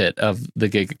benefit of the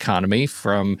gig economy,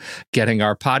 from getting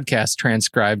our podcast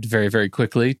transcribed very, very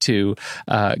quickly to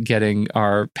getting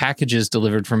our packages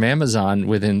delivered from Amazon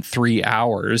within 3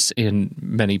 hours in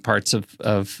many parts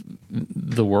of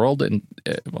the world, and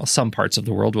some parts of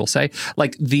the world, we'll say.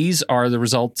 Like, these are the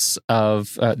results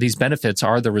of these benefits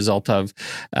are the result of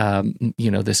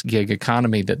this gig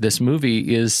economy, that this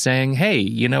movie is saying, hey,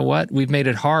 you know what? We've made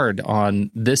it hard on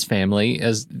this family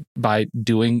by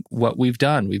doing what we've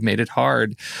done. We've made it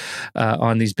hard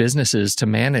on these businesses to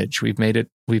manage. We've made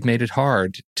it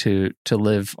hard to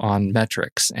live on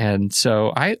metrics. And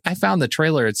so I found the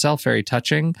trailer itself very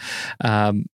touching.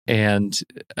 And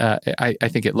I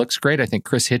think it looks great. I think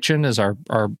Chris Hitchen as our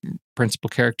principal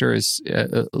character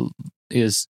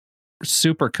is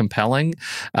super compelling.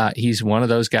 He's one of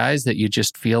those guys that you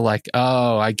just feel like,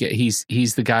 oh, I get. He's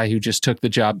the guy who just took the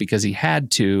job because he had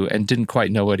to and didn't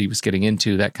quite know what he was getting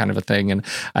into, that kind of a thing. And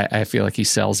I feel like he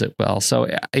sells it well. So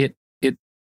it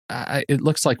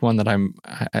looks like one that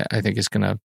I think is going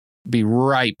to be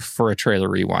ripe for a trailer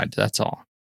rewind. That's all.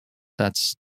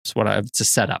 It's a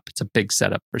setup. It's a big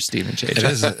setup for Steve and JJ. It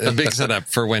is a big setup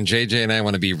for when JJ and I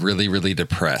want to be really, really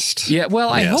depressed. Yeah,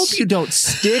 well, I hope you don't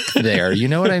stick there. You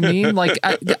know what I mean? Like,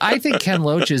 I think Ken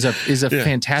Loach is a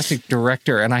fantastic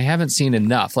director, and I haven't seen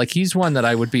enough. Like, he's one that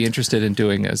I would be interested in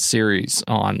doing a series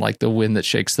on, like The Wind That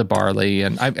Shakes the Barley, I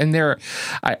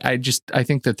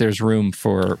think that there's room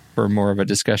for more of a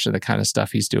discussion of the kind of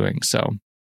stuff he's doing. So,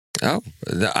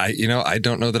 I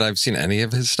don't know that I've seen any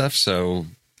of his stuff, so.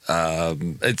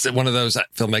 It's one of those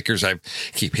filmmakers I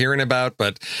keep hearing about,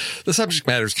 but the subject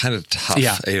matter is kind of tough,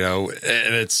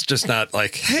 and it's just not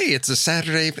like, hey, it's a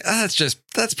Saturday.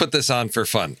 Let's put this on for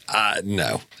fun.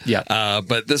 No. Yeah.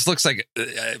 But this looks like,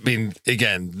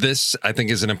 this I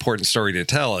think is an important story to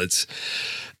tell. It's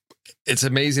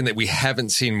amazing that we haven't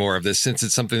seen more of this, since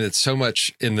it's something that's so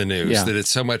much in the news, that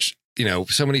it's so much,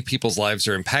 so many people's lives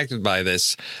are impacted by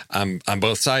this on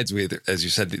both sides. We, as you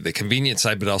said, the convenient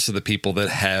side, but also the people that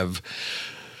have,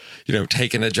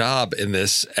 taken a job in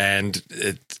this, and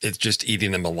it's just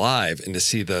eating them alive. And to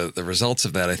see the results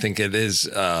of that, I think it is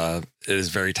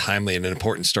very timely and an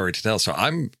important story to tell. So I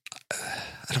don't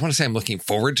want to say I'm looking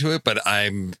forward to it, but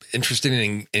I'm interested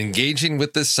in engaging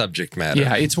with this subject matter.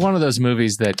 Yeah, it's one of those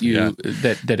movies that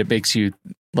that it makes you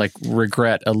like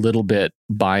regret a little bit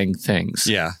buying things.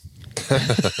 Yeah.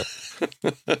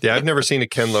 Yeah, I've never seen a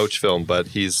Ken Loach film, but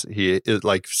he is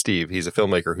like Steve. He's a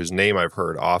filmmaker whose name I've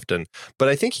heard often, but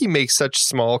I think he makes such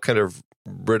small kind of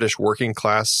British working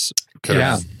class kind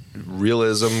of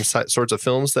realism sorts of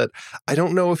films that I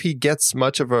don't know if he gets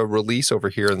much of a release over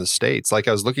here in the States. Like,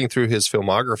 I was looking through his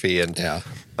filmography and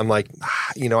I'm like,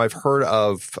 I've heard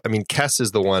of, Kess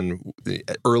is the one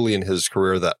early in his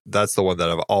career that's the one that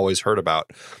I've always heard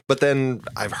about. But then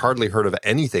I've hardly heard of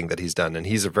anything that he's done. And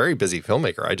he's a very busy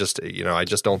filmmaker. I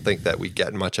just don't think that we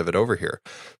get much of it over here.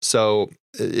 So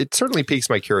it certainly piques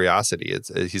my curiosity.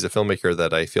 He's a filmmaker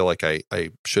that I feel like I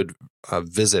should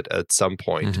visit at some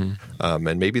point. Mm-hmm.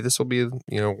 And maybe this will be,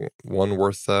 one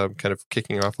worth kind of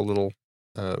kicking off a little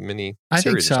mini I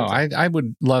series. think so. I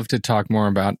would love to talk more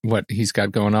about what he's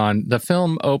got going on. The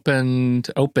film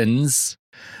opens.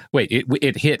 Wait,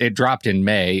 it dropped in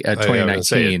May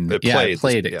 2019. It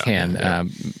played at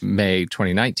Cannes, May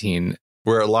 2019.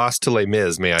 Where it lost to Les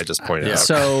Mis, may I just point out.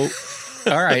 So,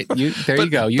 all right, you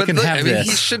go. You can have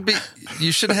this.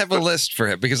 You should have a list for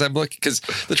him, because I'm looking, because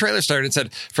the trailer started and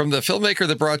said, from the filmmaker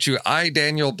that brought you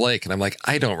Daniel Blake, and I'm like,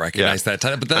 I don't recognize that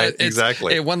title. But then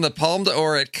it won the Palme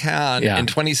d'Or at Cannes in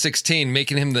 2016,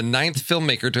 making him the 9th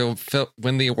filmmaker to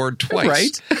win the award twice.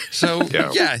 Right? So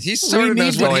he sort of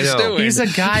knows what he's doing. He's a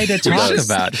guy to talk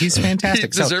about. He's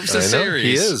fantastic. He deserves a series.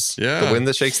 He is. Yeah. The Wind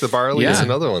That Shakes the Barley is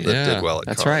another one that did well at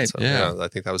Cannes. That's right. So, I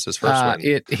think that was his first one.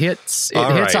 It hits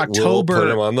October. We'll put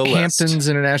him on the Hamptons list.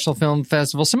 International Film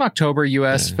Festival, some October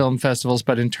U.S. film festivals,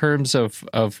 but in terms of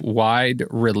wide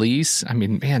release,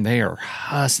 they are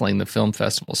hustling the film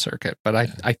festival circuit. But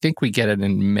I think we get it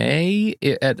in May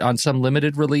on some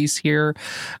limited release here.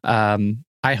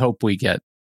 I hope we get.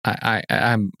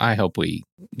 I hope we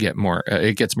get more.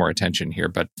 It gets more attention here,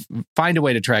 but find a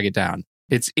way to track it down.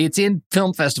 It's in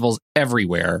film festivals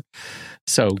everywhere,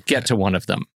 so get to one of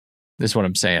them. Is what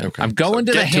I'm saying. Okay. I'm going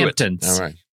to the Hamptons. All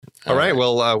right. All right.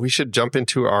 Well, we should jump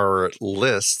into our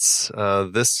lists.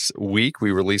 This week,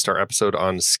 we released our episode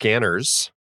on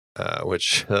Scanners,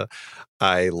 which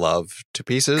I love to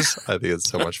pieces. I think it's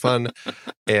so much fun.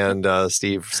 And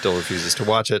Steve still refuses to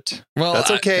watch it. Well,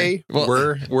 that's okay.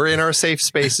 We're in our safe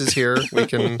spaces here. We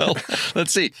can. Well,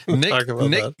 let's see.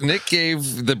 Nick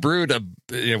gave The Brood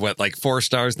like 4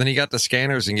 stars. Then he got the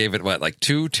Scanners and gave it like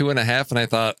 2.5. And I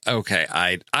thought, okay,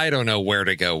 I don't know where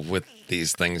to go with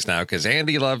these things now because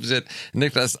Andy loves it.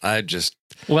 Nick does.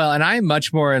 Well, and I'm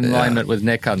much more in alignment with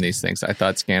Nick on these things. I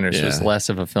thought Scanners was less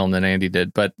of a film than Andy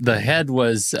did, but The Head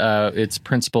was its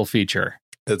principal feature.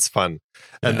 It's fun.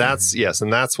 And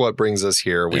that's what brings us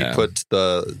here. We put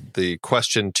the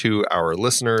question to our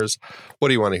listeners. What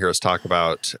do you want to hear us talk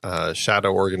about?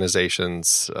 Shadow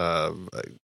organizations,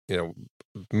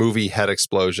 movie head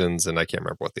explosions, and I can't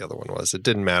remember what the other one was. It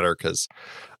didn't matter because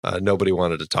nobody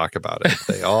wanted to talk about it.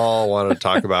 They all wanted to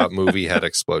talk about movie head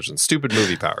explosions. Stupid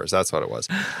movie powers. That's what it was.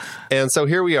 And so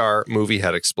here we are, movie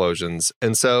head explosions.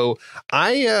 And so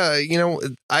I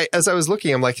as I was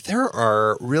looking, I'm like, there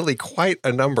are really quite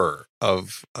a number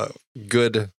of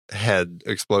good head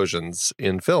explosions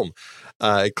in film.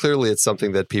 Clearly, it's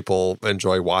something that people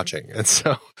enjoy watching. And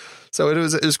so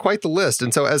it was quite the list.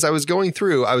 And so as I was going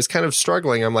through, I was kind of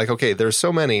struggling. I'm like, okay, there's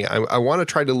so many. I want to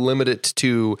try to limit it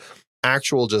to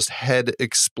actual just head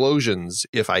explosions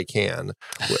if I can,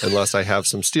 unless I have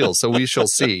some steals. So we shall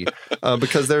see,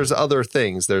 because there's other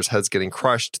things. There's heads getting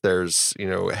crushed. There's,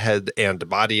 head and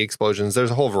body explosions. There's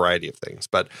a whole variety of things.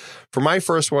 But for my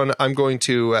first one, I'm going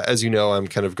to, as you know, I'm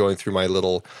kind of going through my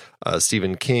little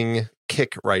Stephen King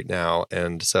kick right now.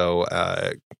 And so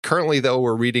currently, though,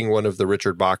 we're reading one of the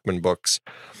Richard Bachman books.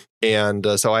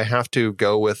 And so I have to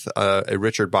go with a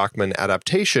Richard Bachman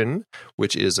adaptation,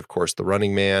 which is, of course, The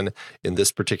Running Man. In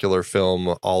this particular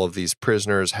film, all of these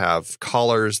prisoners have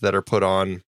collars that are put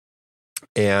on.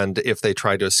 And if they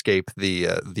try to escape the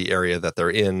area that they're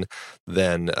in,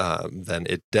 then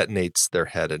it detonates their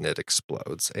head and it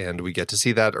explodes. And we get to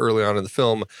see that early on in the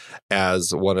film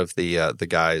as one of the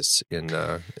guys in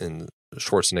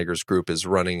Schwarzenegger's group is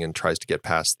running and tries to get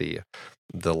past the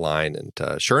line.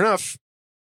 And sure enough,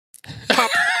 pop.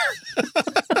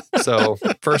 So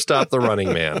first up, The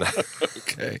Running Man.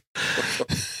 Okay.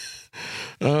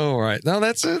 All right. No,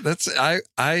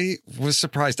 I was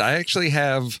surprised. I actually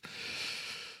have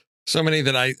so many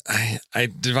that I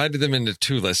divided them into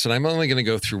 2 lists, and I'm only going to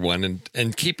go through one.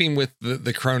 And keeping with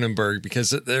the Cronenberg, because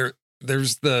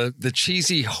there's the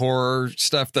cheesy horror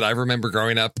stuff that I remember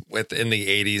growing up with in the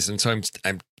 80s, and so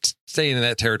I'm staying in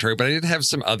that territory. But I did have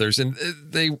some others, and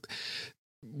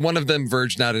one of them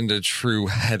verged out into true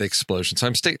head explosion. So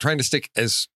I'm trying to stick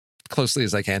as closely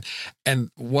as I can. And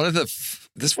one of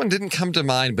this one didn't come to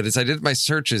mind, but as I did my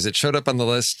searches, it showed up on the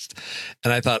list,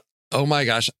 and I thought, oh my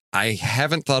gosh, I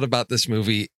haven't thought about this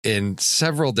movie in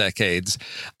several decades.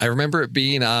 I remember it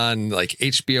being on like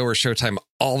HBO or Showtime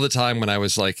all the time when I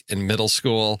was like in middle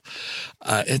school.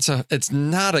 It's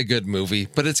not a good movie,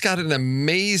 but it's got an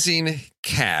amazing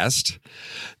cast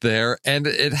there, and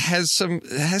it has some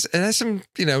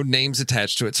names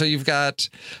attached to it. So you've got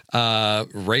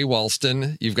Ray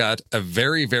Walston, you've got a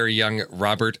very, very young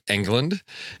Robert Englund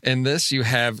in this. You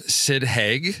have Sid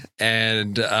Haig,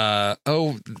 and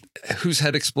whose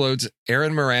head explodes?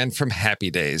 Aaron Moran from Happy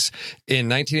Days in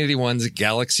 1981's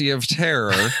Galaxy of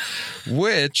Terror,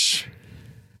 which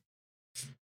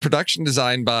production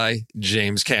designed by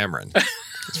James Cameron.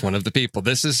 It's one of the people.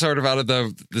 This is sort of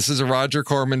this is a Roger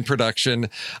Corman production.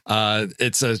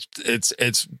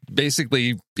 It's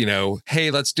basically,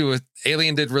 hey, let's do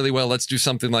Alien did really well. Let's do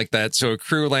something like that. So a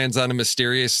crew lands on a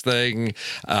mysterious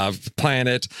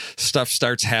planet. Stuff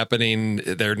starts happening.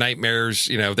 Their nightmares,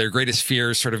 their greatest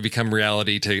fears sort of become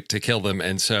reality to kill them.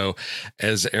 And so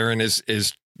as Aaron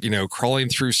is crawling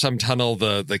through some tunnel,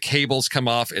 the cables come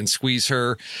off and squeeze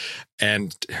her,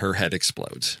 and her head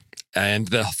explodes. And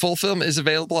the full film is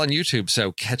available on YouTube,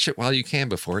 so catch it while you can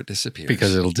before it disappears.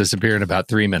 Because it'll disappear in about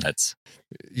 3 minutes.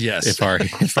 Yes. If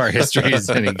our history is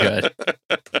any good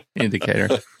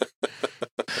indicator.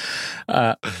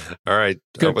 All right.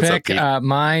 Good what's pick. up,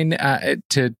 mine,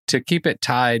 to keep it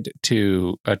tied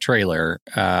to a trailer,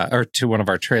 or to one of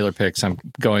our trailer picks, I'm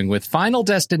going with Final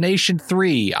Destination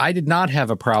 3. I did not have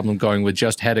a problem going with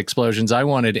just head explosions. I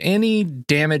wanted any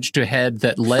damage to head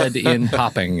that led in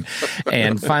popping.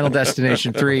 And Final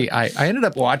Destination 3, I ended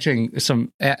up watching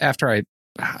some after I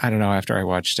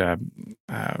watched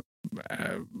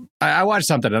I watched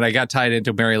something and I got tied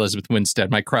into Mary Elizabeth Winstead,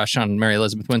 my crush on Mary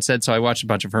Elizabeth Winstead. So I watched a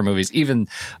bunch of her movies, even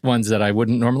ones that I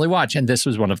wouldn't normally watch. And this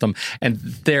was one of them. And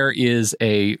there is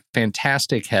a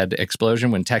fantastic head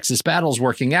explosion when Texas Battle's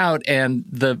working out and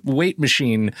the weight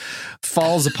machine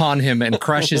falls upon him and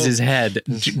crushes his head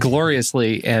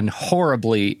gloriously and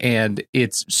horribly. And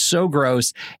it's so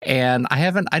gross. And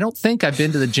I don't think I've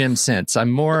been to the gym since. I'm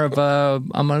more of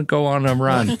I'm going to go on a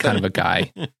run kind of a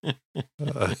guy.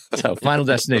 So Final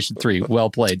Destination 3, well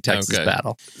played, Texas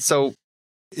Battle. So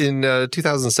in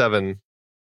 2007,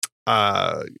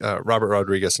 Robert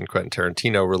Rodriguez and Quentin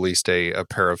Tarantino released a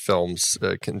pair of films,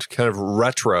 kind of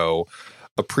retro,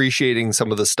 appreciating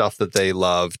some of the stuff that they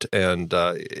loved. And,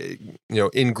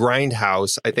 in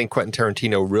Grindhouse, I think Quentin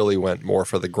Tarantino really went more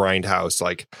for the Grindhouse,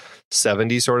 like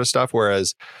 70s sort of stuff,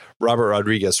 whereas Robert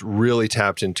Rodriguez really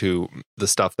tapped into the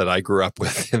stuff that I grew up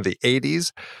with in the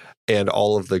 80s. And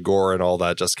all of the gore and all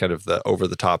that, just kind of the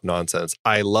over-the-top nonsense.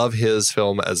 I love his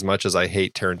film as much as I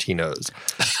hate Tarantino's.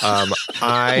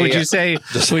 Would you say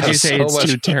it's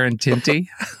too Tarantinti?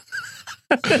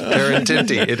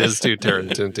 Tarantinti. It is too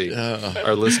Tarantinti.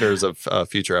 Our listeners of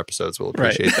future episodes will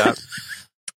appreciate that.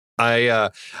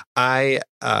 I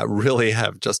really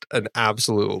have just an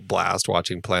absolute blast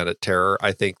watching Planet Terror.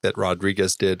 I think that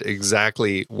Rodriguez did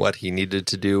exactly what he needed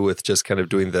to do with just kind of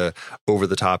doing the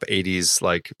over-the-top 80s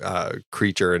like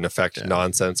creature and effect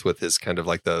nonsense with his kind of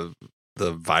like the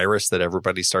virus that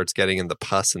everybody starts getting and the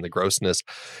pus and the grossness.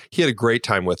 He had a great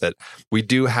time with it. We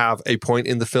do have a point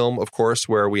in the film, of course,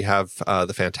 where we have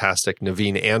the fantastic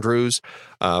Naveen Andrews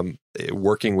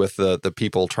working with the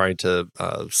people trying to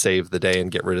save the day and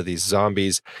get rid of these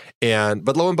zombies.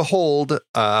 But lo and behold,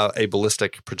 a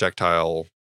ballistic projectile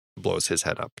blows his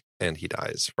head up and he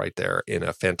dies right there in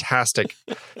a fantastic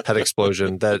head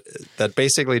explosion that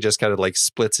basically just kind of like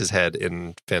splits his head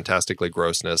in fantastically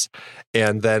grossness.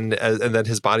 And then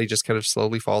his body just kind of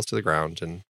slowly falls to the ground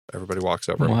and everybody walks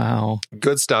over him. Wow.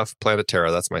 Good stuff. Planet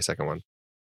Terror. That's my second one.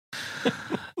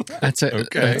 That's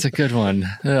a good one.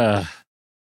 I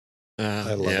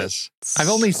love it. I've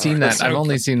only seen that. I've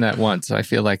only seen that once. I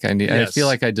feel like I feel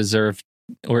like I deserve,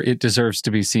 or it deserves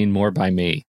to be seen more by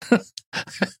me.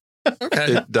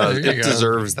 Okay. It does. It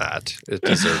deserves that. It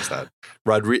deserves that.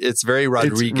 It's very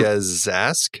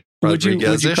Rodriguez-esque. Would you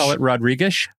call it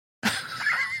Rodriguez?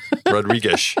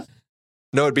 Rodriguez.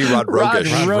 No, it'd be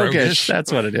Rodriguez.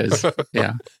 That's what it is.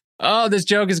 Yeah. Oh, this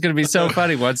joke is going to be so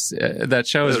funny once that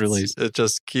show is released. It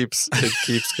just keeps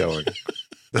going.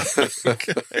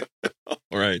 Okay.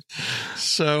 All right.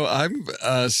 So I'm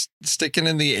sticking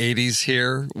in the 80s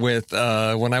here with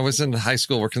when I was in high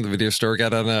school working at the video store,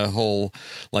 got on a whole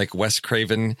like Wes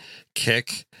Craven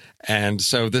kick. And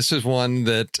so this is one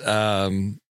that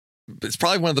it's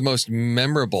probably one of the most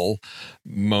memorable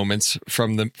moments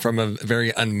from a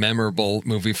very unmemorable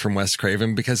movie from Wes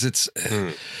Craven because it's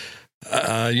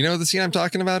you know the scene I'm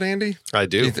talking about, Andy? I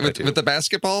do. With the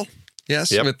basketball?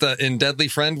 Yes, yep. In Deadly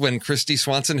Friend, when Christy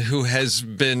Swanson, who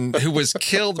was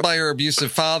killed by her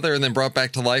abusive father and then brought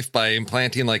back to life by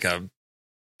implanting like a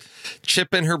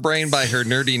chip in her brain by her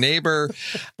nerdy neighbor,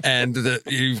 and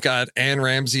you've got Anne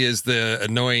Ramsey as the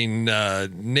annoying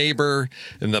neighbor,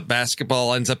 and the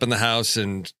basketball ends up in the house,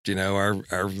 and our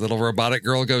little robotic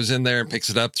girl goes in there and picks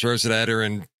it up, throws it at her,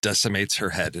 and decimates her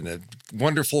head in a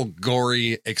wonderful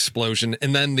gory explosion,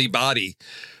 and then the body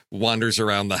wanders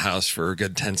around the house for a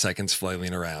good 10 seconds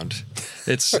flailing around.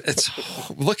 It's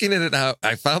looking at it now,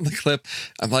 I found the clip.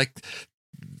 I'm like,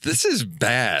 this is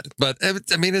bad, but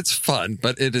I mean, it's fun,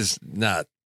 but it is not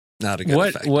a good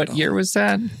effect. What year was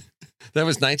that? That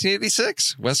was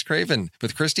 1986. Wes Craven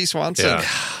with Christy Swanson.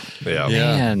 Yeah.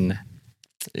 Man.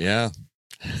 Yeah.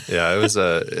 Yeah, it was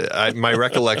my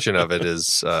recollection of it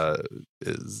is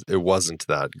it wasn't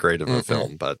that great of a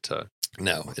film, but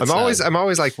no, I'm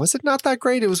always like, was it not that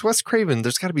great? It was Wes Craven.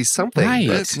 There's got to be something. Right.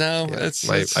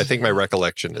 I think my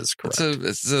recollection is correct.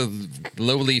 It's a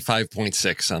lowly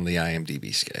 5.6 on the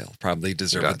IMDb scale. Probably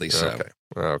deservedly so.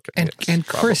 Okay. And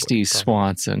Christy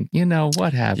Swanson,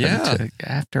 what happened to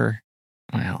after?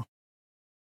 Well,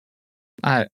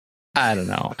 I don't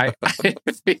know. I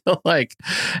feel like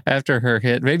after her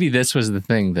hit, maybe this was the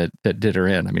thing that did her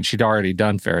in. I mean, she'd already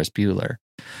done Ferris Bueller,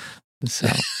 so.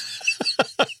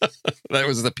 That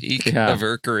was the peak of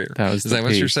her career. Is that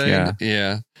what you're saying?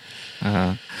 Yeah.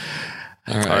 All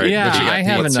right. Yeah, I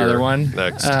have another one.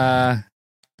 Next. I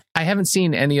haven't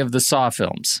seen any of the Saw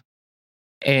films.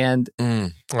 And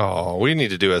we need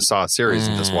to do a Saw series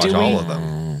and just watch all of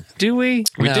them. Do we?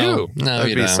 We do. No,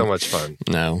 that'd be so much fun.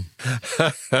 No.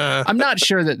 I'm not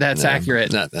sure that's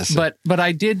accurate. But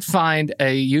I did find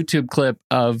a YouTube clip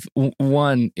of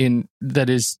one that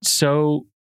is so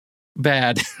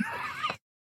bad.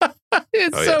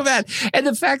 It's so bad. And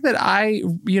the fact that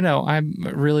I'm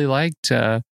really liked,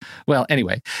 well,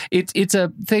 anyway, it's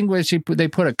a thing where they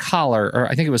put a collar, or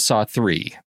I think it was Saw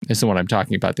 3 is the one I'm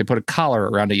talking about. They put a collar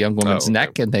around a young woman's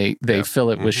neck and they fill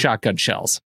it with shotgun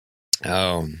shells.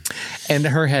 Oh. And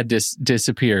her head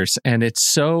disappears. And it's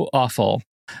so awful.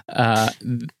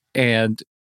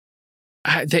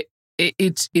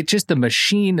 It's just the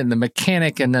machine and the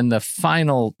mechanic and then the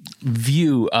final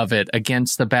view of it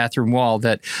against the bathroom wall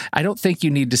that I don't think you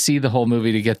need to see the whole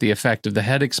movie to get the effect of the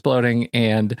head exploding.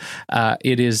 And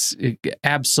it is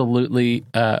absolutely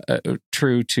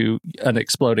true to an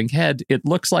exploding head. It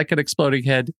looks like an exploding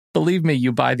head. Believe me,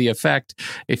 you buy the effect.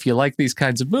 If you like these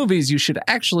kinds of movies,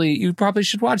 you probably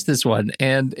should watch this one.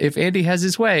 And if Andy has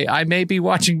his way, I may be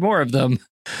watching more of them.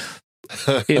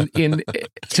 in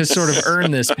to sort of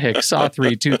earn this pick. Saw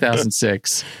 3,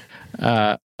 2006.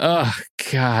 Oh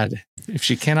God! If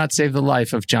she cannot save the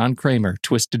life of John Kramer,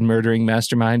 twisted murdering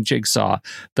mastermind Jigsaw,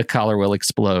 the collar will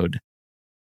explode.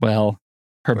 Well,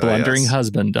 her blundering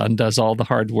husband undoes all the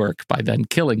hard work by then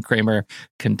killing Kramer,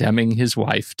 condemning his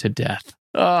wife to death.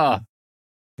 I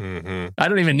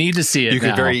don't even need to see it. You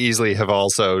could very easily have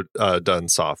also done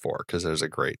Saw 4 because there's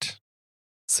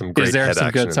some great head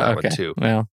action in that one too.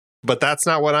 Well. But that's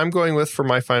not what I'm going with for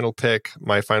my final pick.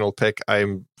 My final pick,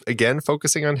 I'm again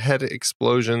focusing on head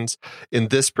explosions. In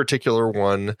this particular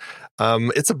one,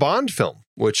 it's a Bond film,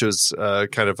 which is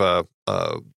kind of a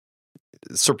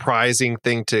surprising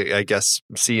thing to, I guess,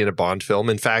 see in a Bond film.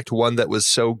 In fact, one that was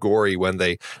so gory when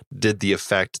they did the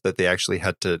effect that they actually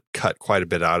had to cut quite a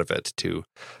bit out of it to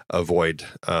avoid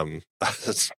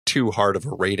too hard of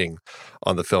a rating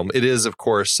on the film. It is, of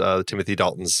course, Timothy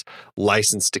Dalton's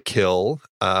License to Kill,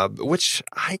 which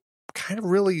I kind of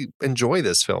really enjoy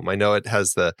this film. I know it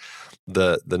has the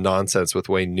nonsense with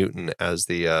Wayne Newton as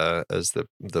the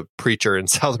preacher in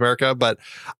South America, but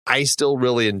I still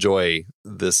really enjoy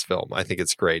this film. I think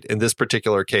it's great. In this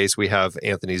particular case, we have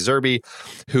Anthony Zerbe,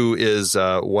 who is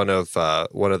one of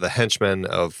the henchmen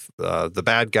of the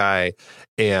bad guy,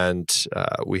 and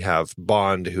we have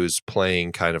Bond, who's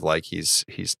playing kind of like he's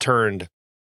turned.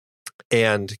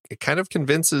 And it kind of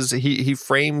convinces, he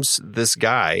frames this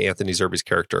guy, Anthony Zerbe's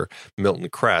character, Milton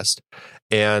Crest,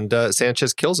 and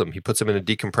Sanchez kills him. He puts him in a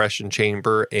decompression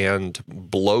chamber and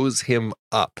blows him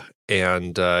up.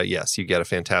 And yes, you get a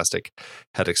fantastic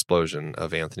head explosion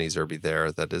of Anthony Zerbe there.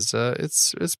 That is,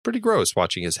 it's pretty gross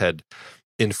watching his head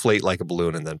inflate like a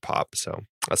balloon and then pop. So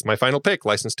that's my final pick,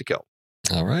 License to Kill.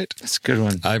 All right. That's a good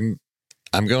one.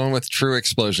 I'm going with True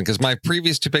Explosion because my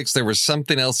previous two picks, there was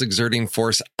something else exerting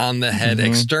force on the head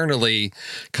externally,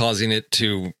 causing it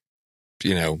to,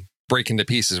 break into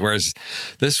pieces. Whereas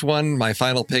this one, my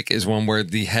final pick, is one where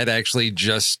the head actually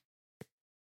just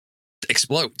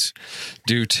explodes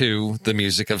due to the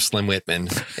music of Slim Whitman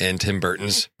and Tim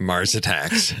Burton's Mars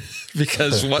Attacks.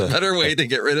 Because what better way to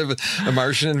get rid of a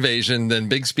Martian invasion than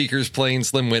big speakers playing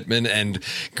Slim Whitman and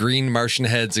green Martian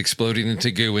heads exploding into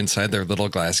goo inside their little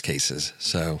glass cases.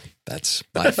 So that's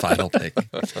my final pick.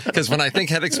 Because when I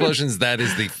think head explosions, that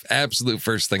is the absolute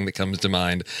first thing that comes to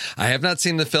mind. I have not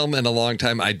seen the film in a long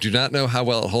time. I do not know how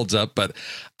well it holds up, but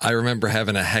I remember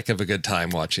having a heck of a good time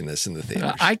watching this in the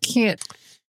theater.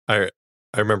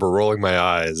 I remember rolling my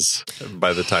eyes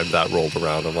by the time that rolled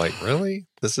around. I'm like, really?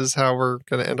 This is how we're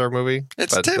going to end our movie?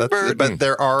 It's Tim Burton. But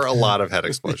there are a lot of head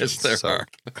explosions. Yes, there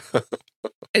are.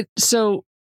 So,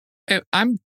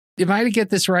 am I to get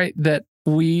this right that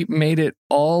we made it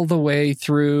all the way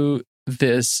through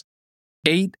this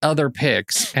 8 other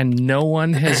picks and no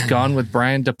one has gone with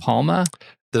Brian De Palma?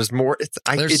 There's more.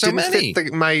 There's so many.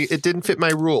 It didn't fit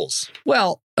my rules.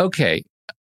 Well, okay.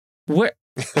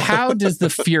 How does The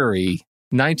Fury...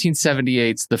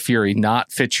 1978's The Fury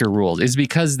not fit your rules? Is it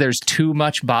because there's too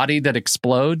much body that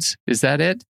explodes? Is that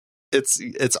it?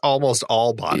 It's almost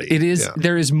all body. It is. Yeah.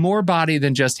 There is more body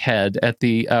than just head. At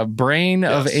the brain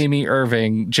of Amy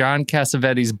Irving, John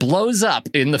Cassavetes blows up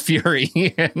in The Fury,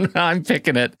 and I'm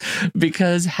picking it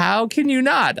because how can you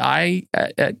not? I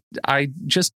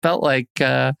just felt like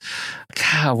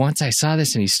once I saw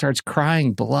this and he starts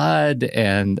crying blood,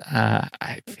 and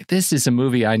this is a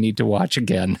movie I need to watch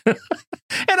again.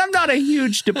 And I'm not a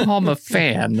huge De Palma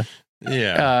fan.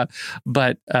 Yeah.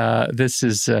 But this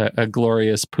is a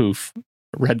glorious poof,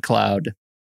 Red Cloud,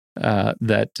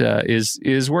 that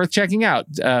is worth checking out.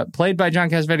 Played by John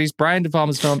Cassavetes, Brian De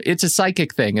Palma's film. It's a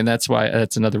psychic thing, and that's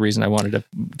another reason I wanted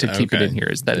to keep it in here.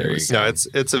 Is that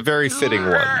it's a very fitting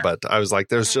one, but I was like,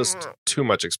 there's just too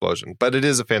much explosion. But it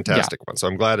is a fantastic one, so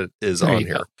I'm glad it is on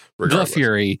here. The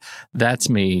Fury, that's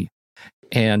me,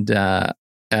 and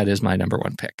That is my number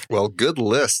one pick. Well, good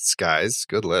lists, guys.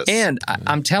 Good lists. And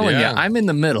I'm telling you, I'm in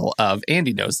the middle of,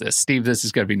 Andy knows this. Steve, this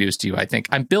is going to be news to you, I think.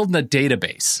 I'm building a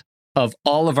database of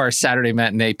all of our Saturday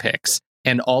matinee picks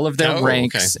and all of their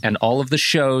ranks and all of the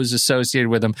shows associated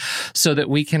with them so that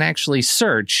we can actually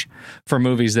search for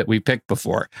movies that we picked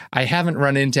before. I haven't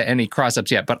run into any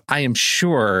cross-ups yet, but I am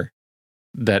sure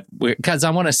that because I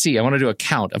want to do a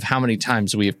count of how many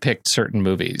times we have picked certain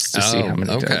movies to see how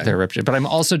many they're represented. But I'm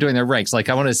also doing their ranks. Like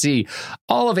I want to see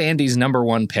all of Andy's number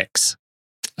one picks,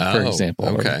 for example.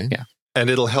 Okay. Yeah. And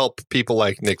it'll help people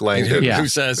like Nick Langdon, who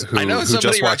says, I know who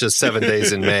just watches 7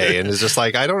 Days in May and is just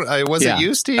like, was it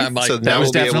you, Steve? Like, so now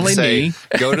we'll be able to say, me.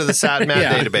 go to the SatMat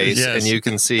database and you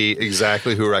can see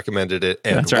exactly who recommended it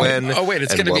and when. Oh, wait,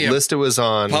 it's going to be what list it was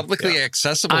on. Publicly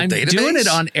accessible I'm database? doing it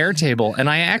on Airtable, and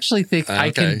I actually think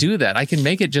I can do that. I can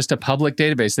make it just a public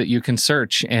database that you can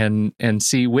search and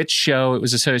see which show it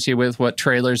was associated with, what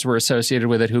trailers were associated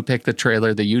with it, who picked the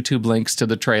trailer, the YouTube links to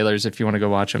the trailers if you want to go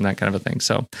watch them, that kind of a thing.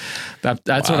 So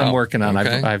that's what I'm working on.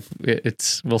 Okay.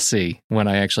 We'll see when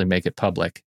I actually make it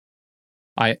public.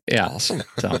 Awesome.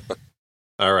 So.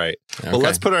 All right. Well,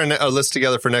 let's put our list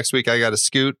together for next week. I got to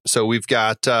scoot. So we've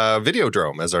got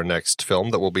Videodrome as our next film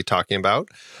that we'll be talking about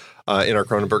in our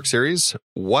Cronenberg series.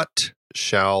 What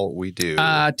shall we do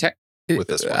with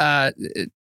this one?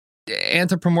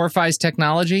 Anthropomorphized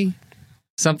technology.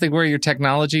 Something where your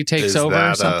technology takes over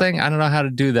or something. I don't know how to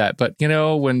do that, but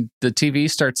when the TV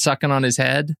starts sucking on his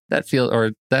head, that feels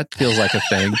like a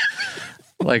thing.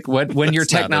 Like when your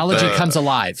technology comes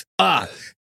alive.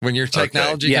 When your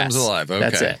technology comes alive. Okay.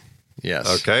 That's it. Yes.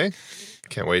 Okay.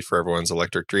 Can't wait for everyone's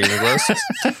electric dreaming list.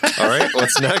 All right.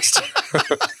 What's next?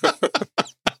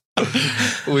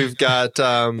 We've got,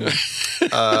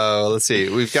 let's see.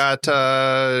 We've got,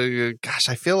 I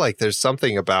feel like there's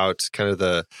something about kind of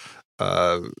the,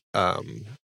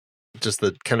 just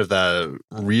the kind of the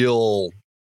real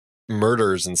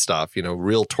murders and stuff,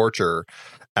 real torture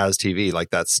as TV,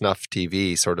 like that snuff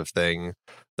TV sort of thing.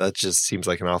 That just seems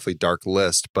like an awfully dark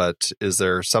list. But is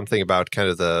there something about kind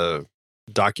of the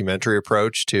documentary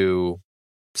approach to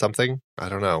something? I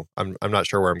don't know. I'm not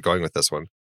sure where I'm going with this one.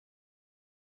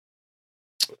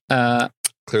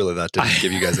 Clearly that didn't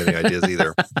give you guys any ideas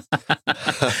either.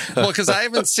 Well, because I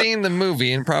haven't seen the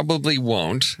movie and probably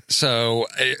won't. So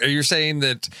are you saying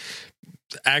that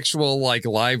actual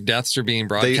live deaths are being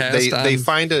broadcast? They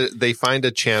find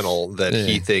a channel that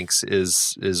he thinks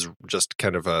is just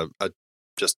kind of a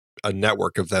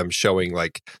network of them showing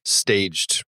like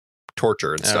staged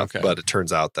torture and stuff. But it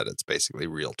turns out that it's basically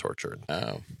real torture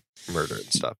and murder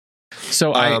and stuff.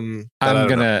 So I'm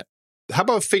gonna. How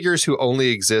about figures who only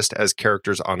exist as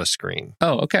characters on a screen?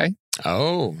 Oh, okay.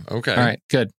 Oh, okay. All right,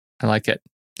 good. I like it.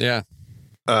 Yeah.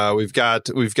 We've got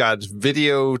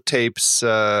videotapes,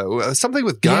 something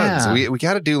with guns. Yeah. We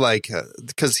got to do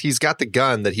because he's got the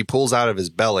gun that he pulls out of his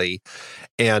belly,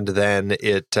 and then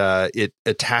it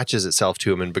attaches itself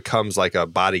to him and becomes like a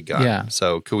body gun. Yeah.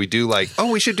 So could we do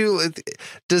we should do?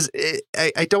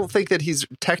 I don't think that he's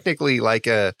technically like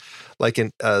a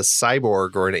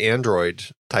cyborg or an android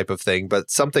type of thing,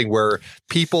 but something where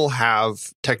people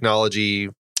have technology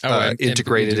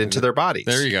integrated into their bodies.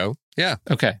 There you go. Yeah.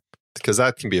 Okay. Because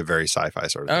that can be a very sci-fi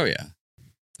sort of thing.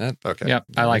 Oh, yeah. Okay. Yep,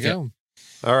 I like it. All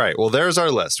right. Well, there's our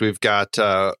list. We've got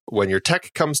when your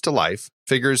tech comes to life,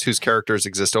 figures whose characters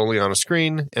exist only on a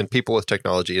screen, and people with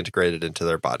technology integrated into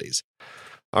their bodies.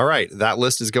 All right. That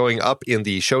list is going up in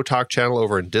the Show Talk channel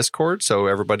over in Discord. So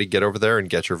everybody get over there and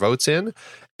get your votes in.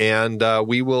 And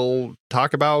we will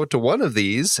talk about one of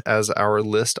these as our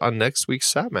list on next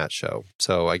week's SatMat show.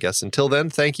 So I guess until then,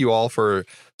 thank you all for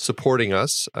supporting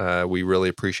us. We really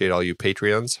appreciate all you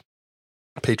Patreon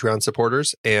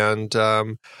supporters. And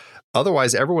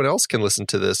otherwise, everyone else can listen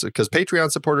to this because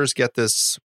Patreon supporters get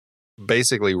this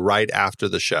basically right after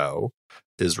the show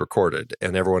is recorded,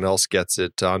 and everyone else gets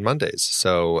it on Mondays.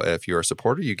 So if you're a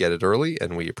supporter, you get it early,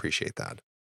 and we appreciate that.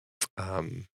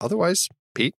 Otherwise,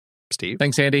 Pete, Steve.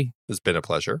 Thanks, Andy. It's been a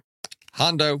pleasure.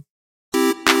 Hondo.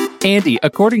 Andy,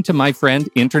 according to my friend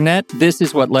Internet, this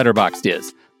is what Letterboxd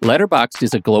is. Letterboxd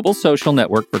is a global social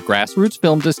network for grassroots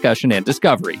film discussion and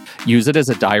discovery. Use it as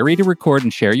a diary to record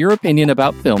and share your opinion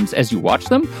about films as you watch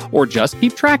them, or just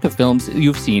keep track of films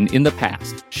you've seen in the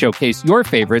past. Showcase your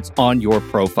favorites on your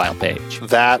profile page.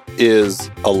 That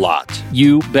is a lot.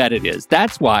 You bet it is.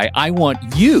 That's why I want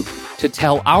you to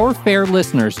tell our fair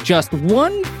listeners just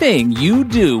one thing you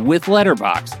do with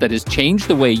Letterboxd that has changed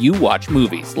the way you watch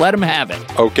movies. Let them have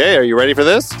it. Okay, are you ready for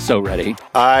this? So ready.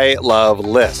 I love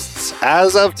lists.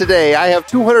 As of today, I have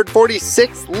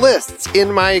 246 lists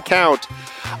in my account.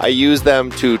 I use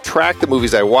them to track the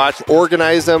movies I watch,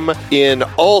 organize them in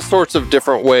all sorts of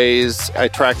different ways. I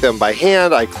track them by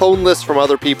hand. I clone lists from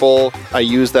other people. I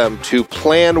use them to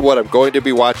plan what I'm going to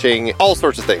be watching, all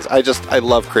sorts of things. I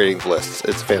love creating lists.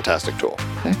 It's a fantastic tool.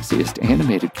 Sexiest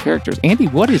animated characters. Andy,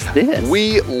 what is this?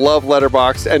 We love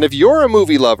Letterboxd, and if you're a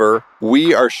movie lover,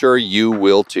 we are sure you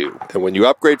will too. And when you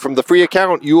upgrade from the free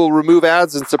account, you will remove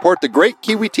ads and support the great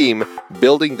Kiwi team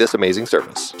building this amazing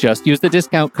service. Just use the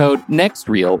discount code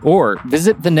NEXTREEL or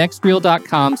visit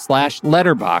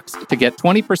thenextreel.com/letterboxd to get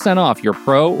 20% off your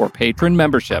pro or patron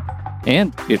membership.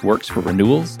 And it works for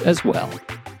renewals as well.